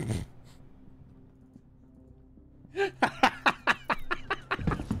 That's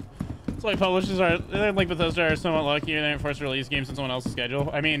why publishers are, like Bethesda, are somewhat lucky they didn't force to release games in someone else's schedule.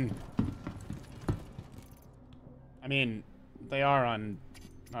 I mean, they are on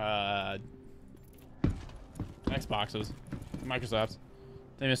Xboxes, Microsoft's.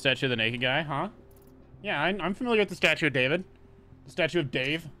 Famous statue of the naked guy, huh? Yeah, I'm familiar with the statue of David. The statue of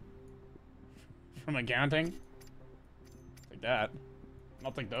Dave. From accounting. Like that.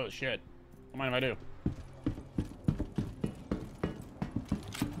 I'll take those, shit. Don't mind if I do.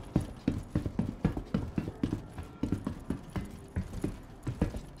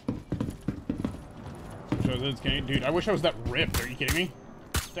 Dude, I wish I was that ripped. Are you kidding me?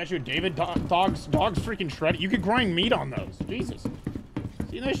 Statue of David, dogs freaking shredded. You could grind meat on those. Jesus.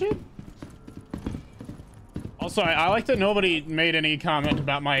 See that shit? Also, I like that nobody made any comment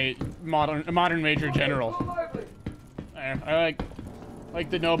about my modern major general. I like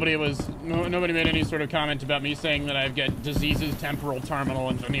that nobody made any sort of comment about me saying that I've got diseases, temporal, terminal,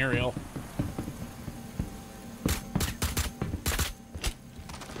 and venereal.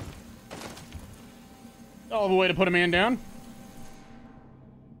 Hell of a way to put a man down.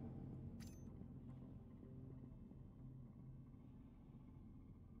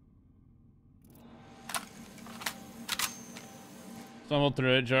 Stumbled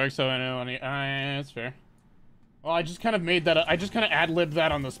through it, Jark, so I know any. That's fair. Well, I just kind of made that. I just kind of ad-libbed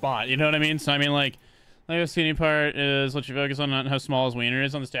that on the spot. You know what I mean? So I mean, like the skinny part is what you focus on, not how small his wiener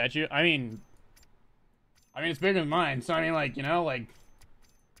is on the statue. I mean, it's bigger than mine. So I mean, like, you know, like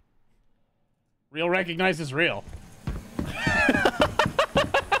real recognizes real.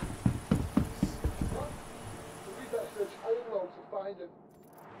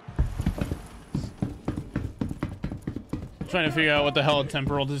 Trying to figure out what the hell a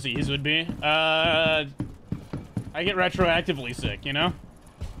temporal disease would be. I get retroactively sick, you know?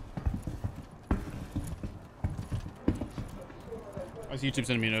 Why is YouTube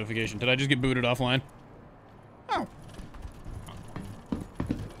sending me a notification? Did I just get booted offline? Oh.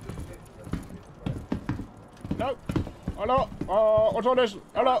 No. Hello. What's all this?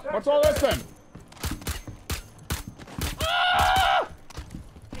 Hello. What's all this then? Ah!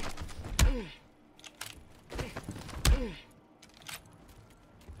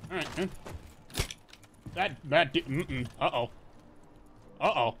 Alright, man. Uh-oh.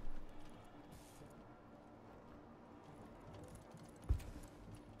 Uh-oh.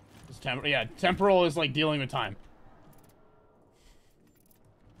 Yeah, temporal is like dealing with time.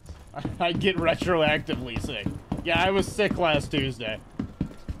 I get retroactively sick. Yeah, I was sick last Tuesday.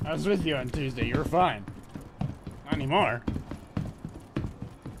 I was with you on Tuesday. You were fine. Not anymore.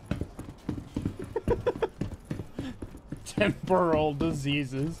 Temporal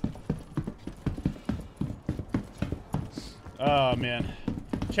diseases. Oh, man.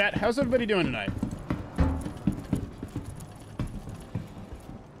 Chat, how's everybody doing tonight?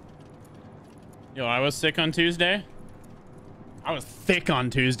 Yo, I was sick on Tuesday. I was thick on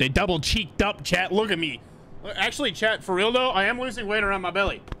Tuesday. Double cheeked up, chat. Look at me. Actually, chat, for real though, I am losing weight around my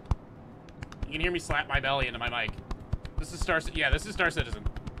belly. You can hear me slap my belly into my mic. This is this is Star Citizen.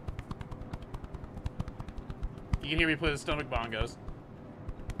 You can hear me play the stomach bongos.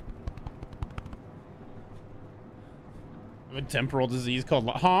 I have a temporal disease called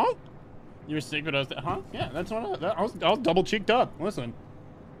huh? You were sick, but I was huh? Yeah, that's what I was double cheeked up. Listen.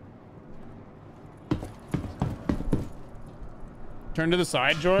 Turn to the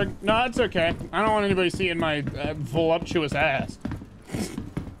side, Jorg? No, it's okay. I don't want anybody seeing my voluptuous ass.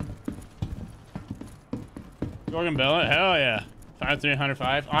 Jorgen Bella? Hell yeah. 5'3",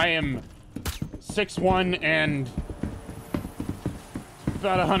 105. I am 6'1" and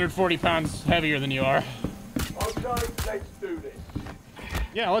about 140 pounds heavier than you are. Okay, let's do this.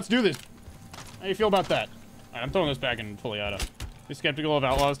 Yeah, let's do this. How do you feel about that? Alright, I'm throwing this back in fully auto. Be skeptical of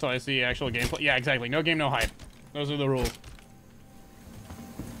Outlaws till I see actual gameplay. Yeah, exactly. No game, no hype. Those are the rules.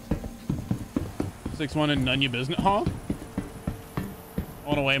 6'1" and none your business. Huh?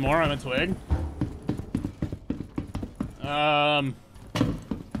 Want to weigh more? I'm a twig. I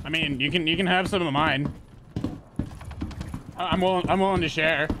mean, you can have some of mine. I'm willing to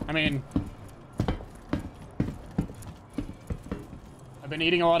share. I mean, I've been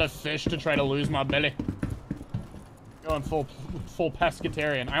eating a lot of fish to try to lose my belly. Going full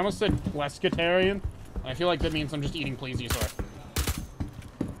pescatarian. I almost said pescatarian. I feel like that means I'm just eating plesiosaur.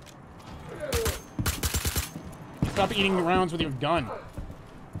 Stop eating rounds with your gun,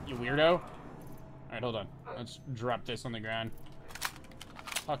 you weirdo. All right, hold on. Let's drop this on the ground.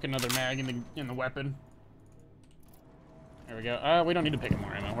 Huck another mag in the weapon. There we go. We don't need to pick up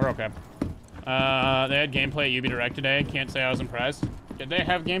more ammo. We're okay. They had gameplay at UB Direct today. Can't say I was impressed. Did they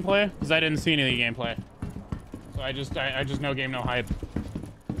have gameplay? Because I didn't see any of the gameplay. So I just no game, no hype.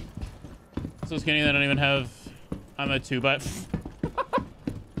 So skinny they don't even have. I'm a 2-butt.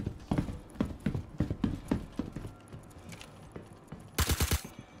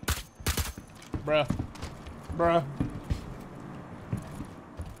 Bruh.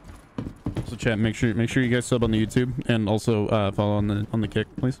 So chat, make sure you guys sub on the YouTube and also follow on the kick,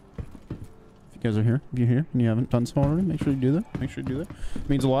 please. If you guys are here, if you're here and you haven't done so already, make sure you do that. Make sure you do that. It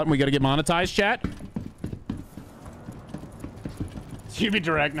means a lot, and we gotta get monetized, chat. You be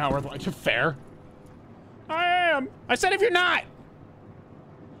direct, not worth like fair. I am. I said if you're not.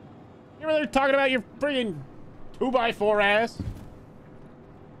 You're really talking about your freaking 2x4 ass.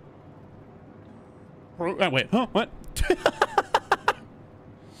 Oh, wait, huh? What?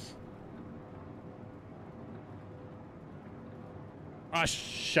 Ah,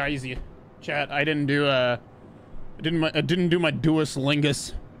 shizy. Chat, I didn't do I didn't do my Duus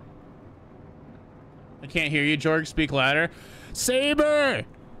Lingus. I can't hear you, George. Speak louder. Saber!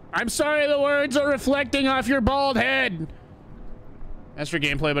 I'm sorry the words are reflecting off your bald head. As for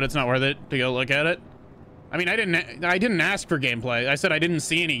gameplay, but it's not worth it to go look at it. I mean, I didn't ask for gameplay. I said I didn't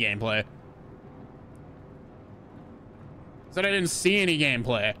see any gameplay. Said I didn't see any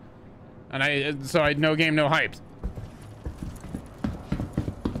gameplay, and so I no game, no hype.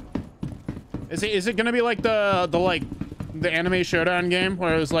 Is it gonna be like the anime showdown game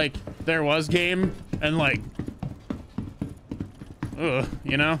where it was like there was game and like,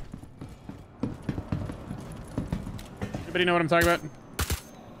 you know? Anybody know what I'm talking about?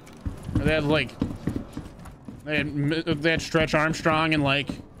 Where they had like they had Stretch Armstrong and like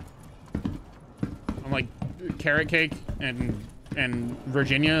Carrot Cake and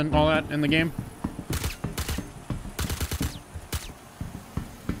Virginia and all that in the game.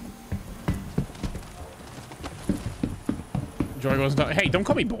 Joy goes, hey, don't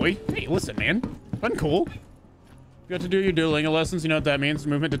call me boy. Hey, listen, man. Fun, cool. You got to do your Duolingo lessons. You know what that means?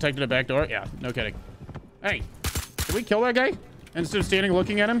 Movement detected at back door. Yeah, no kidding. Hey, did we kill that guy? Instead of standing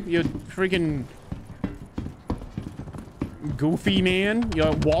looking at him, you freaking goofy man. You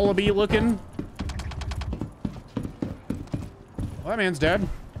wallaby looking. Well, that man's dead.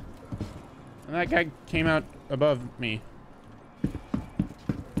 And that guy came out above me.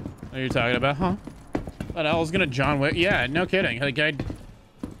 What are you talking about, huh? What the hell is gonna John Wick? Yeah, no kidding. Like,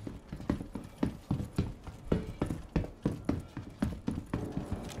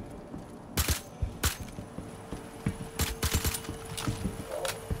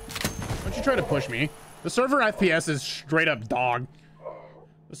 try to push me. The server FPS is straight up dog.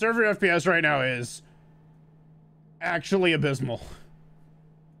 The server FPS right now is actually abysmal.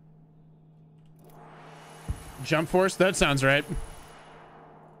 Jump force? That sounds right.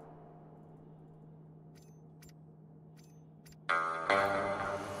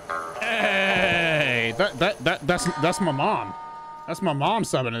 Hey, that's my mom. That's my mom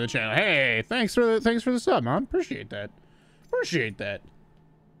subbing to the channel. Hey, thanks for the sub, mom. Appreciate that. Appreciate that.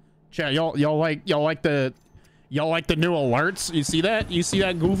 Chat, y'all like the new alerts? You see that? You see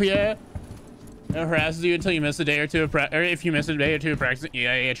that goofy ass? It harasses you until you miss a day or two of or if you miss a day or two of practicing.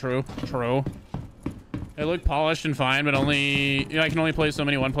 Yeah, true. They look polished and fine, but only I can only play so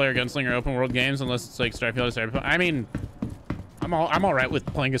many one-player gunslinger open world games unless it's like Starfield or Cyberpunk. I mean, I'm all right with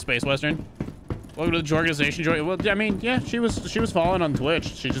playing a space western. Welcome to the organization, Joy. Well, I mean, yeah, she was following on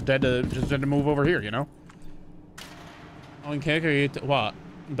Twitch. She just had to move over here, you know. On Kick, or you what?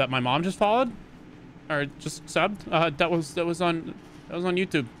 That my mom just followed, or just subbed? That was on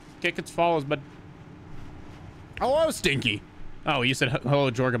YouTube. Kick its follows, but hello, Stinky. Oh, you said hello,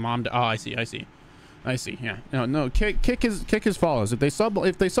 Jorga mom. Oh, I see. Yeah. No. Kick is follows. If they sub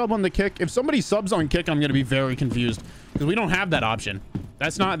on the Kick, if somebody subs on Kick, I'm gonna be very confused because we don't have that option.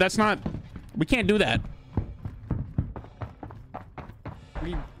 That's not. We can't do that.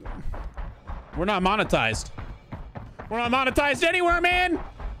 We're not monetized. We're not monetized anywhere, man.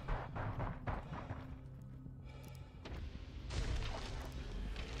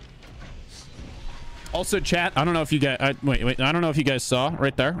 Also, chat. I don't know if you guys. Wait. I don't know if you guys saw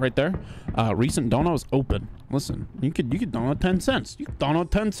right there. Recent dono is open. Listen, you could dono 10 cents. You could dono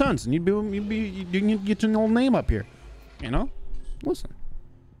 10 cents, and you can get your old name up here. You know. Listen.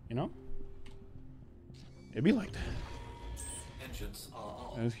 You know. It'd be like that. Engines are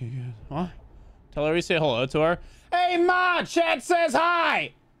all. Huh? Tell her we say hello to her. Hey, Ma! Chat says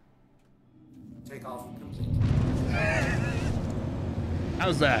hi! Take off complete.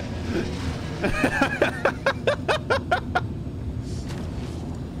 How's that?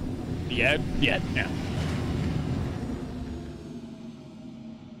 Yeah.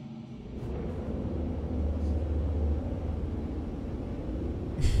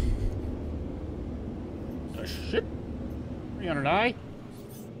 Oh, shit. 300i?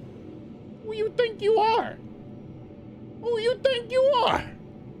 Who you think you are? Who you think you are?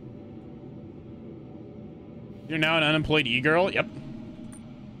 You're now an unemployed e-girl? Yep.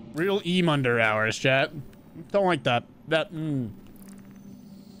 Real E-Munder hours, chat. Don't like that. That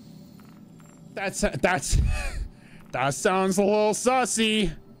sounds a little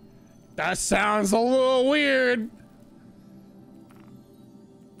sussy. That sounds a little weird.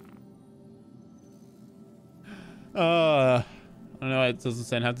 I don't know. It doesn't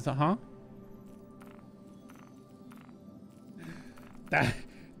say how to, huh?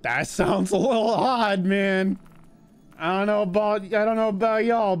 That sounds a little odd, man. I don't know about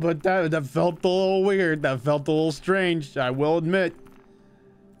y'all, but that felt a little weird. That felt a little strange. I will admit.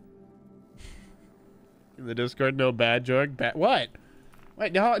 In the Discord, no bad joke. What?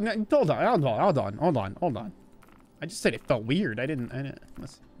 Wait, no, hold on. I just said it felt weird. I didn't.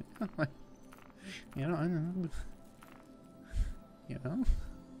 You know.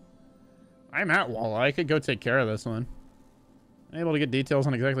 I'm at Walla. I could go take care of this one. Unable to get details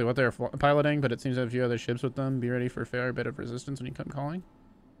on exactly what they're piloting, but it seems to have a few other ships with them. Be ready for a fair bit of resistance when you come calling.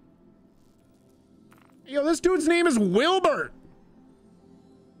 Yo, this dude's name is Wilbert.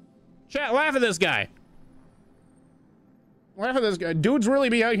 Chat, laugh at this guy. Laugh at this guy. Dudes really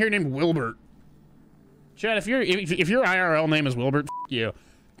be out here named Wilbert. Chat, if your IRL name is Wilbert, f you.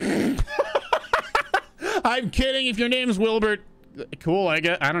 I'm kidding. If your name is Wilbert, cool. I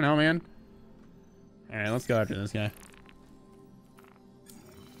don't know, man. All right, let's go after this guy.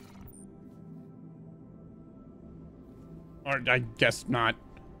 Or I guess not.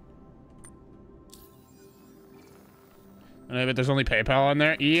 But there's only PayPal on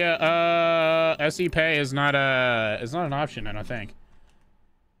there. Yeah, SE Pay is not an option, I don't think.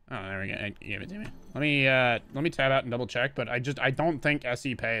 Oh, there we go. Give it to me. Let me tab out and double check, but I don't think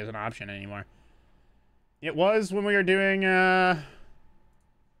SE Pay is an option anymore. It was when we were doing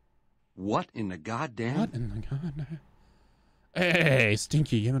What in the goddamn? What in the goddamn? Hey,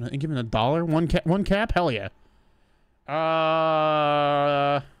 Stinky, give him a dollar, one cap, hell yeah.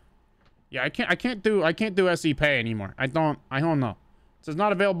 Yeah, I can't do SE Pay anymore. I don't know. It says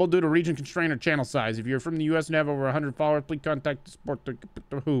not available due to region constraint or channel size. If you're from the US and have over 100 followers, please contact the support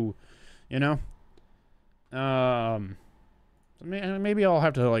who, you know. So maybe I'll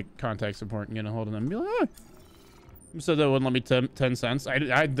have to like contact support and get a hold of them and be like, oh. So they wouldn't let me 10 cents. I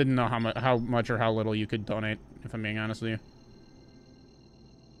didn't know how much or how little you could donate, if I'm being honest with you.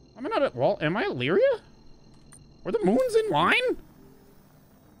 I'm not at Wall. Am I at Lyria? Were the moons in line?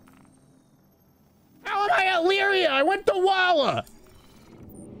 How am I at Lyria? I went to Walla.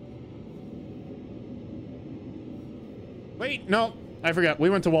 Wait, no, I forgot. We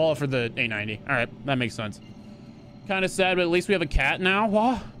went to Walla for the A90. All right, that makes sense. Kind of sad, but at least we have a cat now.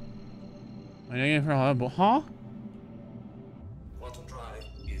 What? Huh? Quantum drive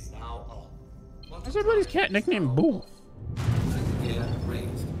is now on. Why's everybody's cat nicknamed Boo? Yeah,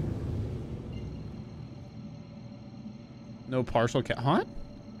 raised. No partial cat. Huh?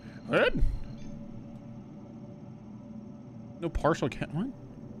 What? No partial cat. What?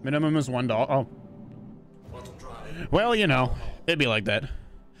 Minimum is $1. Oh. Quantum drive. Well, you know, it'd be like that.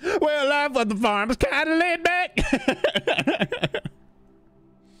 Well, life on the farm is kind of laid back.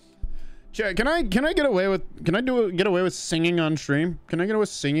 Chat, can I get away with get away with singing on stream? Can I get away with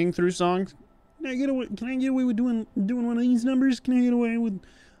singing through songs? Can I get away with doing one of these numbers? Can I get away with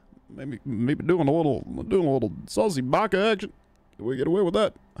maybe doing a little saucy baka action? Can we get away with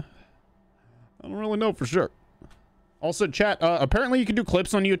that? I don't really know for sure. Also, chat, apparently you can do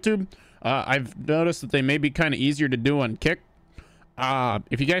clips on YouTube. I've noticed that they may be kind of easier to do on Kick.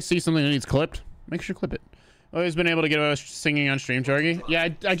 If you guys see something that needs clipped, make sure to clip it. Always been able to get away with singing on stream, Chargy. Yeah,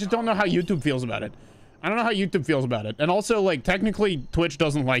 I just don't know how YouTube feels about it. I don't know how YouTube feels about it. And also, like, technically, Twitch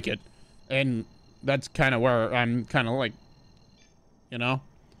doesn't like it. And that's kind of where I'm kind of like, you know?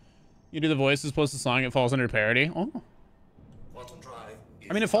 You do the voices plus the song, it falls under parody. Oh.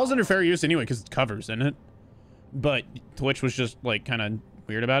 I mean, it falls under fair use anyway, because it's covers, isn't it? But Twitch was just, like, kind of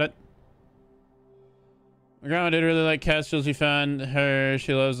weird about it. My grandma did really like cats. She found her.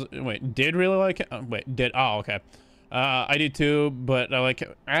 She loves. Wait, did really like it? Wait, did. Oh, okay. I do too, but I like.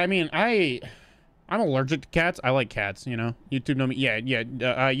 I mean, I'm allergic to cats. I like cats. You know, YouTube know me. Yeah.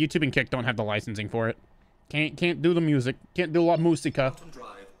 YouTube and Kick don't have the licensing for it. Can't do the music. Can't do la musica. Quantum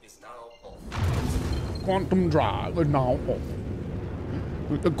drive is now on. Quantum drive is now off.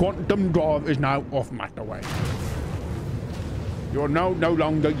 The quantum drive is now off, microwave. You're no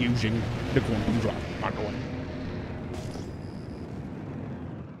longer using the quantum drive, microwave.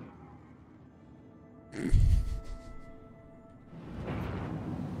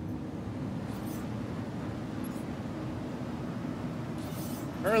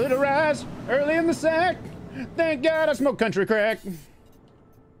 Early to rise, early in the sack. Thank God I smoke country crack.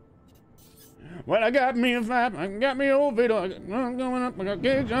 Well, I got me a five, I got me old fiddle. I'm going up, I got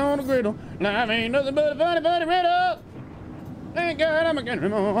gigs on the griddle. Life ain't nothing but a funny riddle. Thank God I'm a country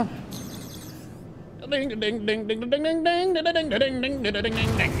boy. Ding ding ding ding ding ding ding ding ding ding ding ding ding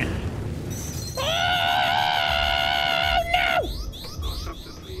ding ding. Oh no!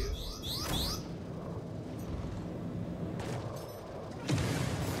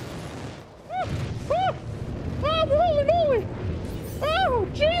 Oh, holy moly! Oh,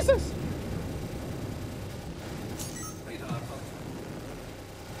 Jesus!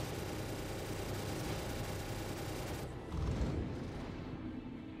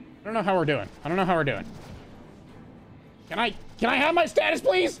 I don't know how we're doing. I don't know how we're doing. Can I have my status,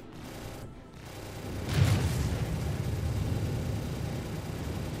 please?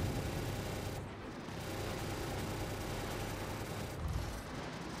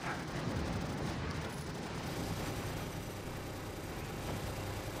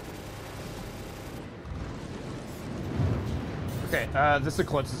 Okay, this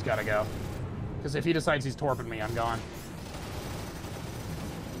Eclipse has got to go. Because if he decides he's torping me, I'm gone.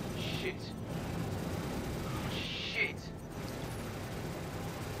 Shit.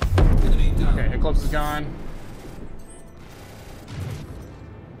 Okay, Eclipse is gone.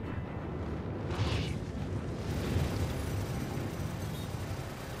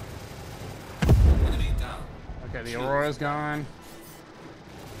 Okay, the Aurora's gone.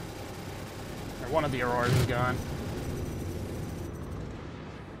 Or one of the Auroras is gone.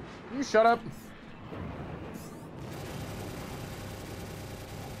 Can you shut up?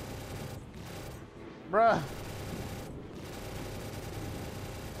 Bruh.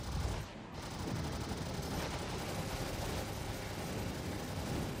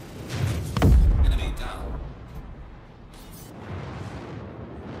 Enemy down.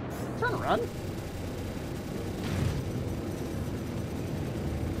 Trying to run.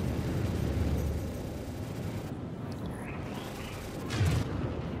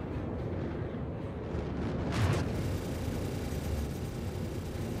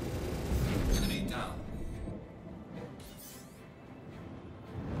 Enemy down.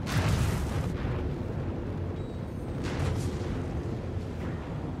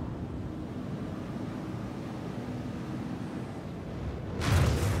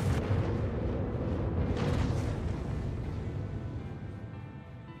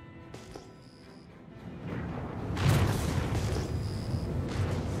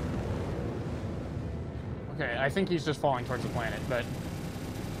 Okay, I think he's just falling towards the planet, but...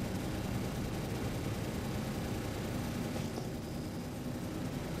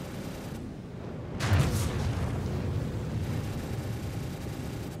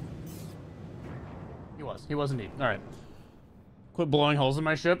 He was indeed. Alright. Quit blowing holes in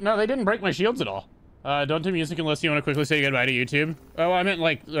my ship. No, they didn't break my shields at all. Don't do music unless you want to quickly say goodbye to YouTube. Oh, I meant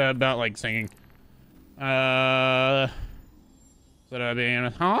like, about like singing. That I being,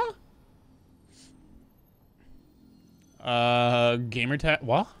 huh? Gamer tag,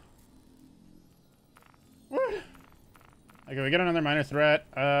 what? What? Okay, we got another minor threat.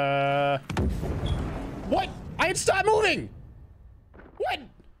 What? I had stopped moving! What?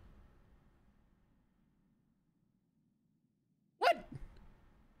 What?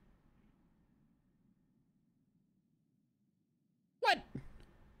 What?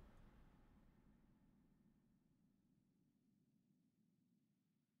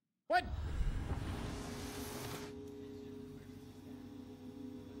 What?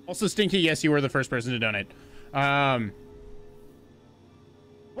 Also, Stinky, yes, you were the first person to donate. What?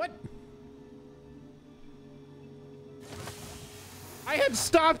 I had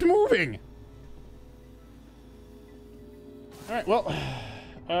stopped moving. All right, well,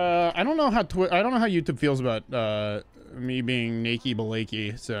 I don't know how YouTube feels about me being naked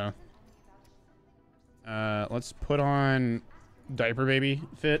balakey, so let's put on diaper baby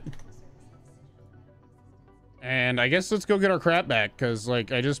fit. And I guess let's go get our crap back, because,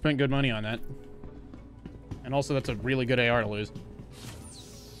 like, I just spent good money on that. And also, that's a really good AR to lose.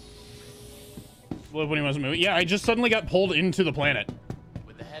 Live when he wants to move. Yeah, I just suddenly got pulled into the planet.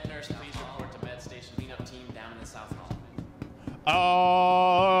 Would the head nurse please report to med station cleanup team down in the South Hall?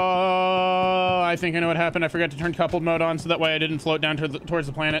 I think I know what happened. I forgot to turn coupled mode on, so that way I didn't float down towards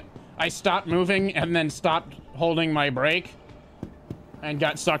the planet. I stopped moving, and then stopped holding my brake, and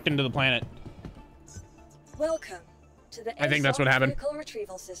got sucked into the planet. Welcome to the I think that's what happened. Vehicle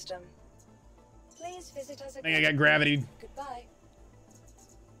retrieval system. Please visit us again. I think I got gravity. Goodbye.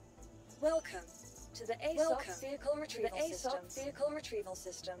 Welcome to the ASOC vehicle retrieval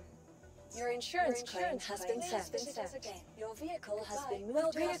system. Your insurance claim has been sent. Your vehicle has been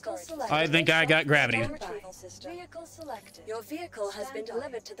moved. Vehicle selected. I think I got gravity. Vehicle selected. Your vehicle has been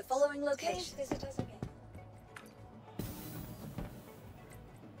delivered to the following location. Please visit us again.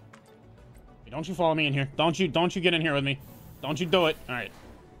 Don't you follow me in here. Don't you get in here with me. Don't you do it. All right.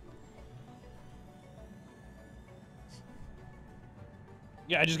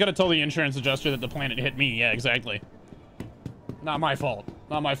 Yeah, I just gotta tell the insurance adjuster that the planet hit me. Yeah, exactly. Not my fault.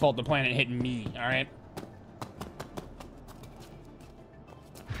 Not my fault the planet hit me, all right?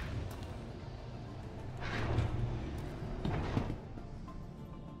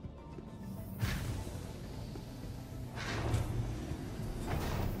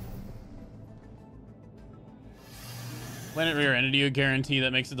 Planet rear-ended you, guarantee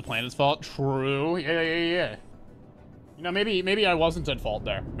that makes it the planet's fault. True. Yeah. You know, maybe I wasn't at fault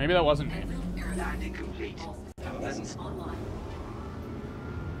there. Maybe that wasn't me. Landing complete. Turbines online.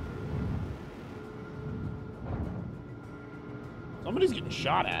 Somebody's getting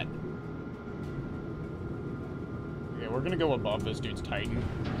shot at. Okay, we're gonna go above this dude's Titan.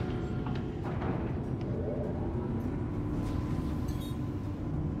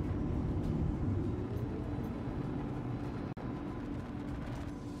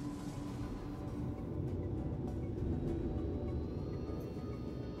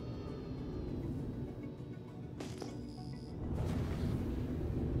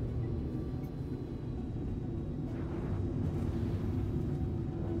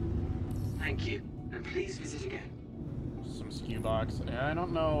 Thank you, and please visit again. Some skew box. I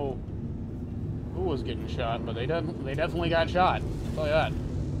don't know who was getting shot, but they definitely got shot. I'll tell you that.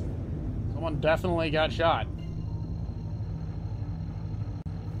 Someone definitely got shot.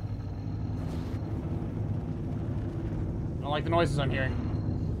 I don't like the noises I'm hearing.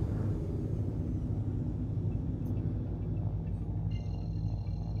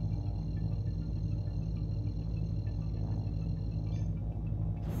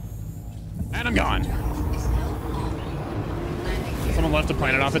 And I'm gone. Someone left the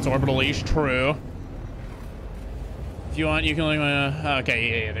planet off its orbital leash. True. If you want, you can.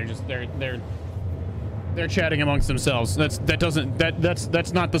 Okay, yeah. They're chatting amongst themselves. That's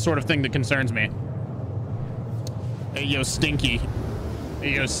not the sort of thing that concerns me. Hey, yo, Stinky.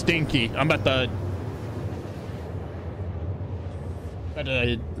 Hey, yo, Stinky. I'm about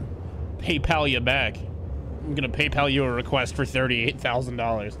to PayPal you back. I'm gonna PayPal you a request for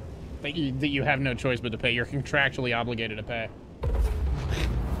 $38,000. That you have no choice but to pay. You're contractually obligated to pay.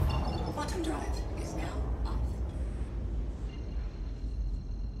 Bottom drive is now off.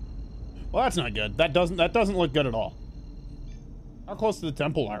 Well, that's not good. That doesn't look good at all. How close to the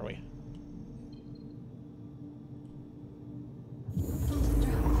temple are we?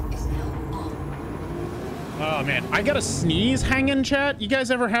 Oh man, I got a sneeze hanging, chat. You guys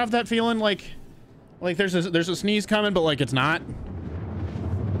ever have that feeling like there's a sneeze coming, but like it's not?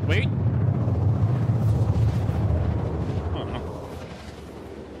 Wait. Oh no.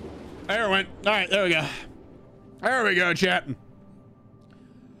 There it went. All right, there we go. There we go, chat. Woo!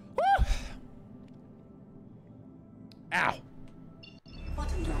 Ow.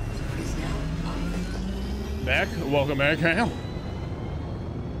 Back. Welcome back, Hal.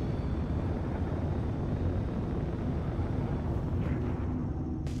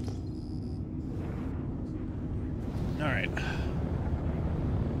 All right.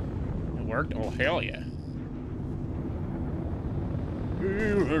 It worked? Oh, hell yeah.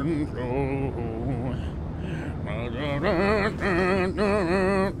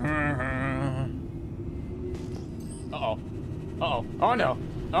 Uh-oh. Uh-oh. Oh, no.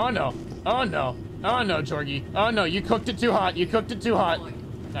 Oh, no. Oh, no. Oh, no, Jorgie. Oh, no. You cooked it too hot. You cooked it too hot.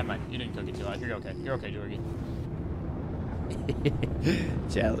 Never mind. You didn't cook it too hot. You're okay. You're okay, Jorgie.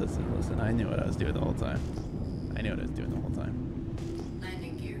 Chat, listen. I knew what I was doing the whole time. I knew what I was doing the whole time.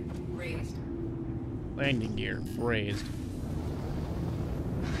 Landing gear raised. Landing gear raised.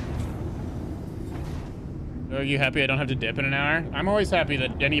 Are you happy I don't have to dip in an hour? I'm always happy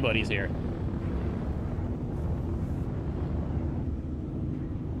that anybody's here.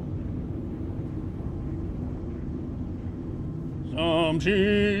 Some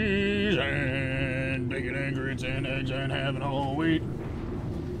cheese and bacon and grits and eggs and having whole wheat.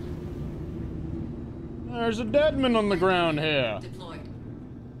 There's a dead man on the ground here. Deployed.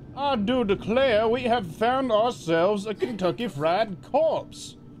 I do declare we have found ourselves a Kentucky Fried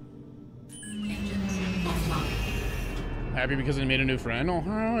Corpse. Engines offline. Happy because I made a new friend? Oh,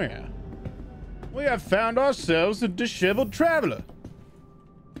 yeah. We have found ourselves a disheveled traveler.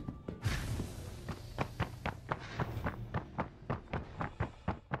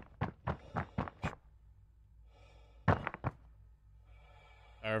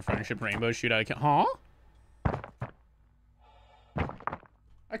 Our friendship rainbow shootout. Huh?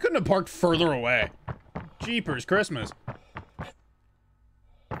 I couldn't have parked further away. Jeepers Christmas.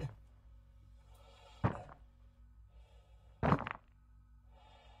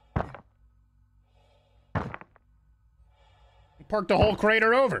 Parked the whole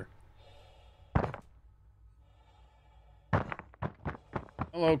crater over.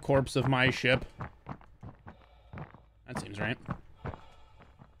 Hello, corpse of my ship. That seems right.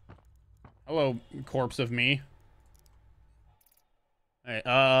 Hello, corpse of me. Hey,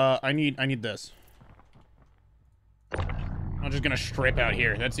 I need this. I'm just gonna strip out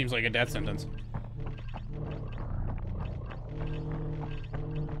here. That seems like a death sentence.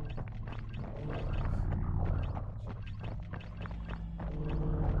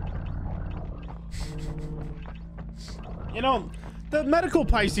 You know, the medical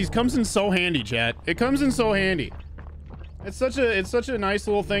Pisces comes in so handy, chat. It comes in so handy. It's such a nice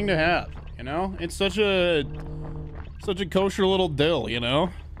little thing to have, you know? It's such a kosher little dill, you know?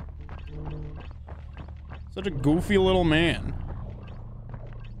 Such a goofy little man.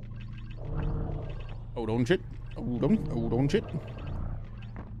 Oh, don't shit. Oh, don't shit.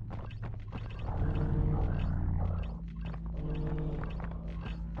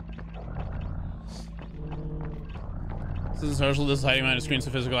 This is social, this is hiding behind a screen, so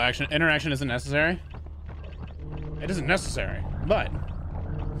physical action. Interaction isn't necessary. It isn't necessary, but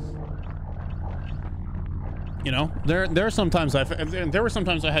you know, there were sometimes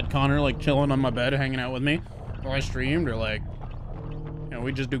I had Connor like chilling on my bed, hanging out with me while I streamed, or like, you know,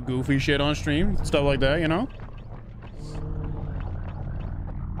 we just do goofy shit on stream, stuff like that, you know.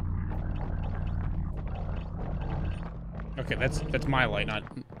 Okay, that's my light,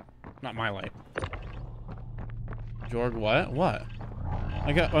 not my light. Jorg, what?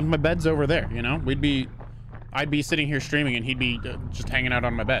 I got my bed's over there, you know. I'd be sitting here streaming and he'd be just hanging out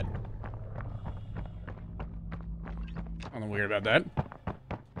on my bed. Nothing weird about that.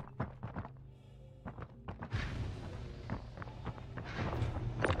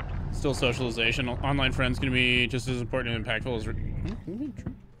 Still socialization. Online friends can be just as important and impactful as...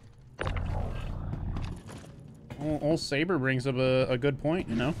 Old Saber brings up a good point,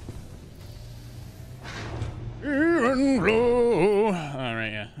 you know. All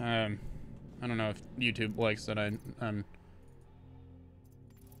right, yeah. I don't know if YouTube likes that there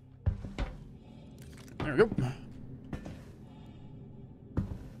we go.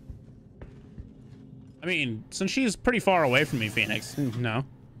 I mean, since she's pretty far away from me, Phoenix, no.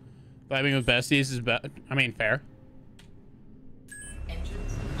 Vibing with besties is I mean, fair.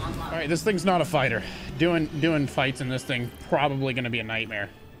 Engines on. unlocked. All right, this thing's not a fighter. Doing fights in this thing probably gonna be a nightmare.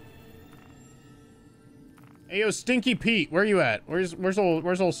 Hey, yo, Stinky Pete, where you at? Where's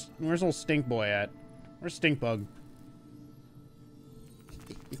old Stink Boy at? Where's Stink Bug?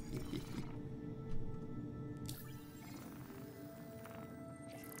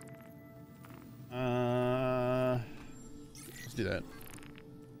 Let's do that.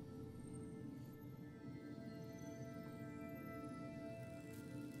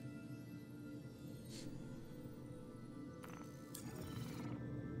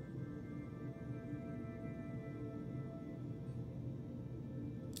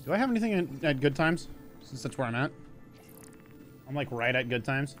 Do I have anything at Good Times? Since that's where I'm at. I'm like right at Good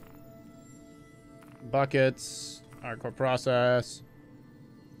Times. Buckets. Hardcore process.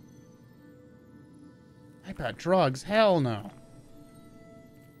 I got drugs. Hell no.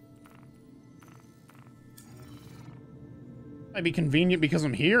 Might be convenient because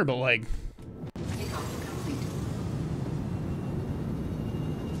I'm here, but like... Takeoff complete.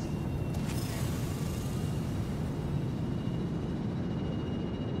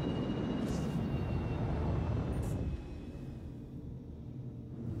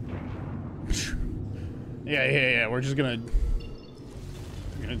 Yeah. We're just gonna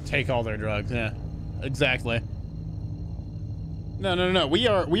take all their drugs. Yeah, exactly. No. We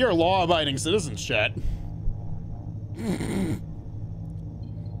are law-abiding citizens, chat.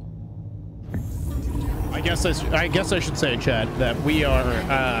 I guess I should say, chat, that we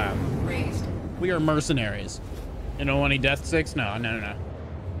are mercenaries. You know any death sticks? No. I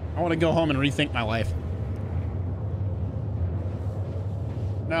want to go home and rethink my life.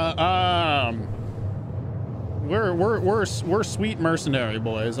 No, we're sweet mercenary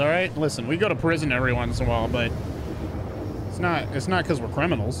boys, all right? Listen, we go to prison every once in a while, but it's not because we're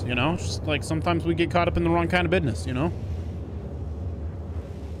criminals, you know? It's just like sometimes we get caught up in the wrong kind of business, you know?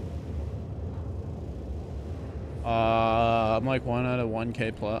 I'm like 1 out of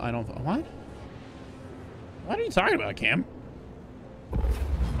 1K plus. I don't. What? What are you talking about, Cam?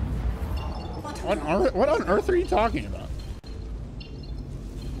 What on earth are you talking about?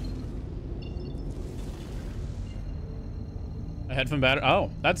 A head from batter. Oh,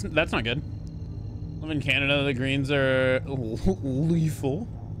 that's not good. Live in Canada. The greens are lethal.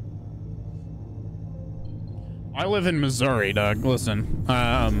 I live in Missouri, dog. Listen,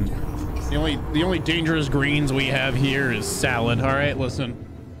 the only dangerous greens we have here is salad. All right, listen.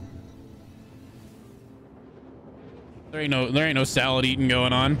 There ain't no salad eating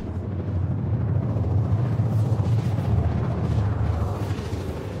going on.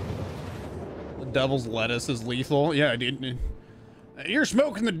 The devil's lettuce is lethal. Yeah, dude. You're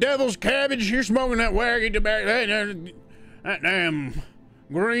smoking the devil's cabbage. You're smoking that waggy tobacco. That damn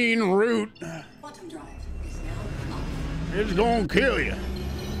green root. Quantum drive is now locked. It's gonna kill you.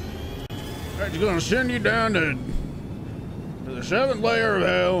 It's gonna send you down to the 7th layer of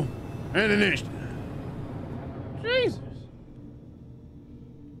hell in an instant. Jesus.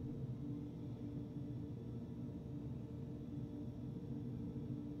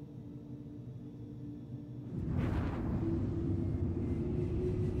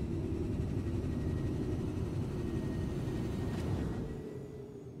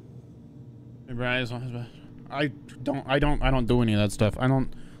 I don't do any of that stuff. I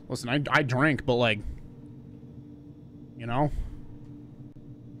don't listen. I drink, but like, you know,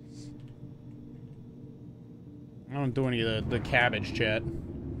 I don't do any of the cabbage, chat.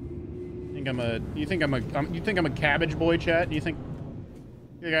 You think I'm a cabbage boy, chat? You think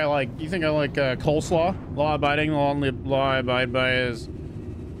I like coleslaw? Law-abiding. The only law I abide by is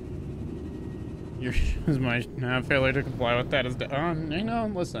my failure to comply with that is you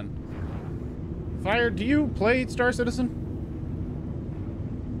know, listen. Fire, do you play Star Citizen?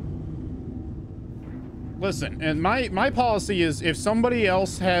 Listen, and my policy is if somebody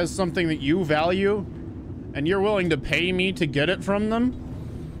else has something that you value and you're willing to pay me to get it from them,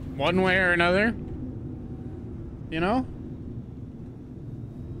 one way or another, you know?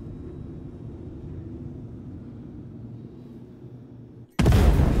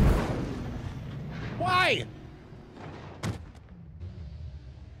 Why?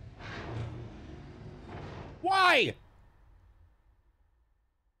 Why?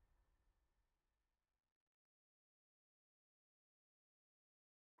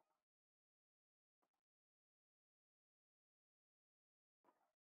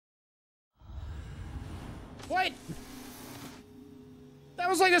 What? That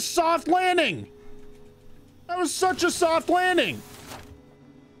was like a soft landing. That was such a soft landing.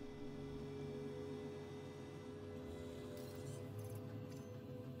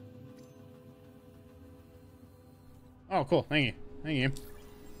 Oh, cool. Thank you. Thank you.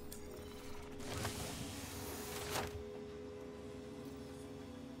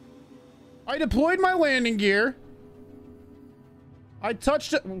 I deployed my landing gear. I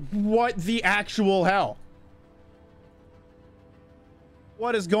touched it. What the actual hell?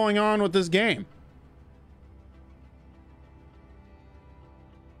 What is going on with this game?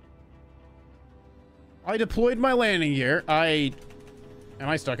 I deployed my landing gear. Am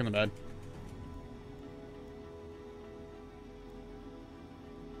I stuck in the bed?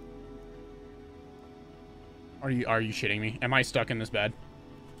 Are you shitting me? Am I stuck in this bed?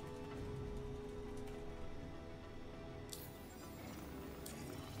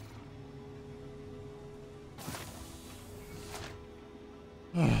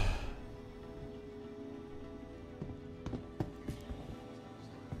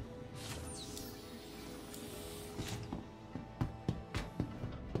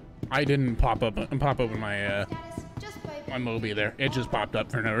 I didn't pop open my my Moby there. It just popped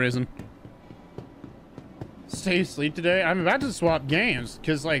up for no reason. Stay asleep today. I'm about to swap games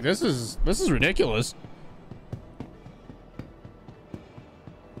because like this is ridiculous.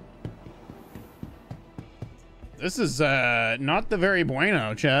 This is not the very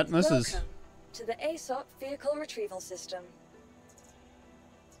bueno, chat. This is Welcome to the ASOC vehicle retrieval system.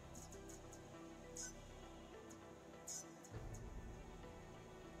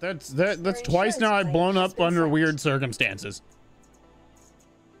 that's twice now I've blown up under weird circumstances.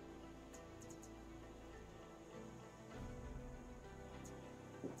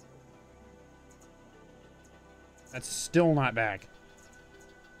 That's still not back.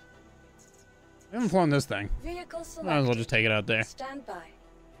 I haven't flown this thing. Vehicle selected. Might as well just take it out there. Stand by.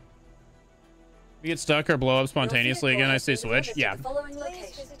 You get stuck or blow up spontaneously again, I say switch. Yeah. Following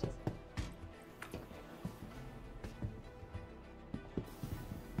location.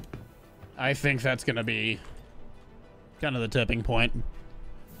 I think that's gonna be kind of the tipping point.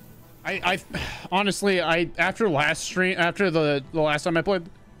 I honestly, after last stream, after the last time I played,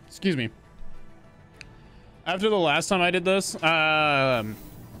 excuse me. After the last time I did this, I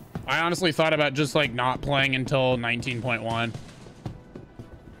honestly thought about just like not playing until 19.1.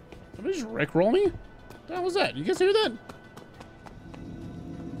 Somebody just rickroll me? What the hell was that? You guys hear that?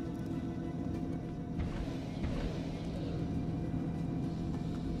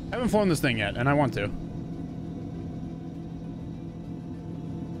 I haven't flown this thing yet, and I want to.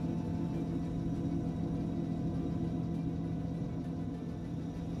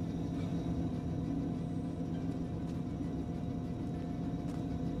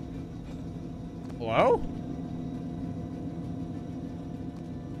 Hello?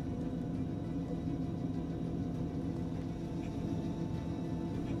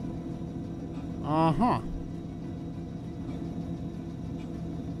 Uh-huh.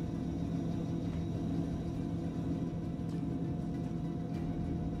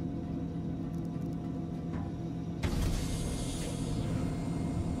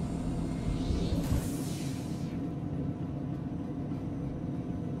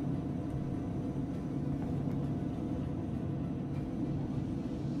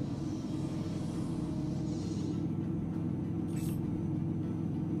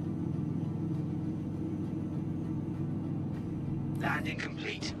 Landing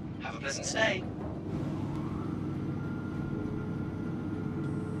complete. Have a pleasant stay.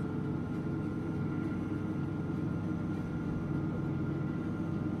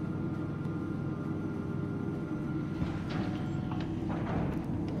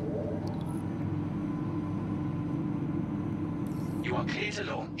 You are clear to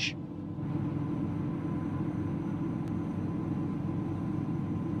launch.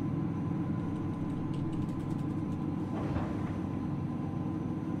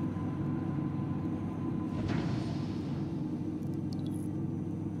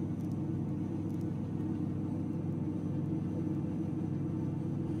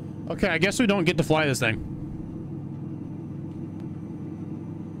 Okay, I guess we don't get to fly this thing.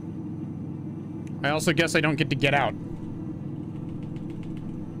 I also guess I don't get to get out.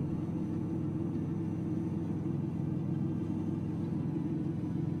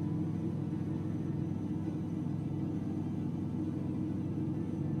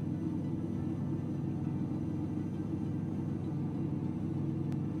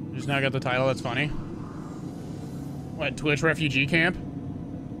 Just now got the title, that's funny. What, Twitch Refugee Camp?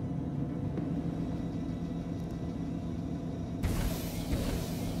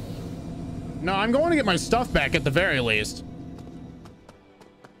 No, I'm going to get my stuff back at the very least.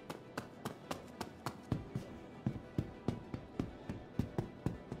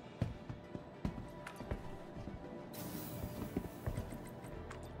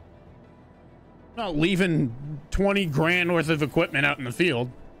 Not leaving 20 grand worth of equipment out in the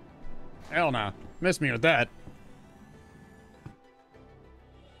field. Hell no. Miss me with that.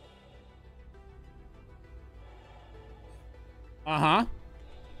 Uh-huh.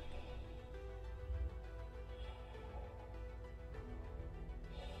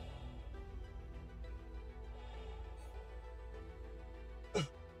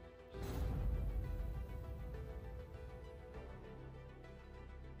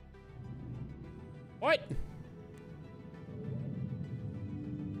 What?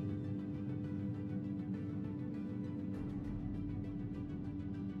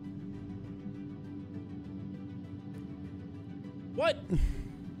 What?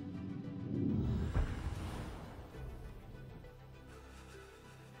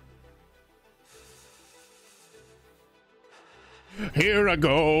 Here I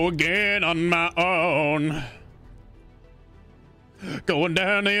go again on my own. Going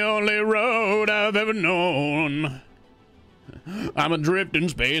down the only road I've ever known. I'm adrift in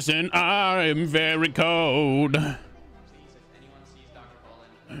space and I am very cold.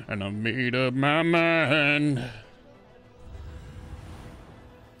 And I've made up my mind.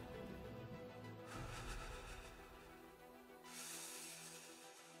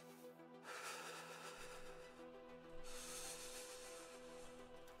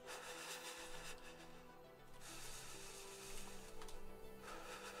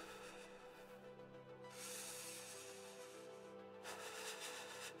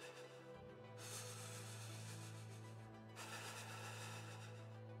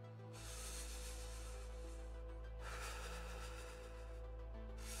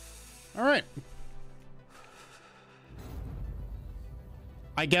 All right.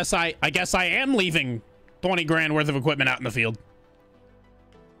 I guess I am leaving 20 grand worth of equipment out in the field.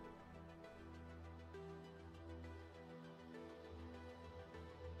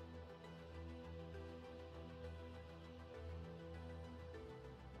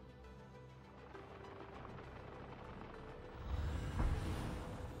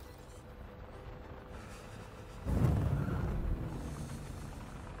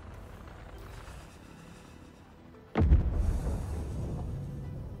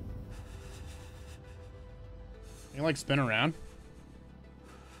 You like spin around?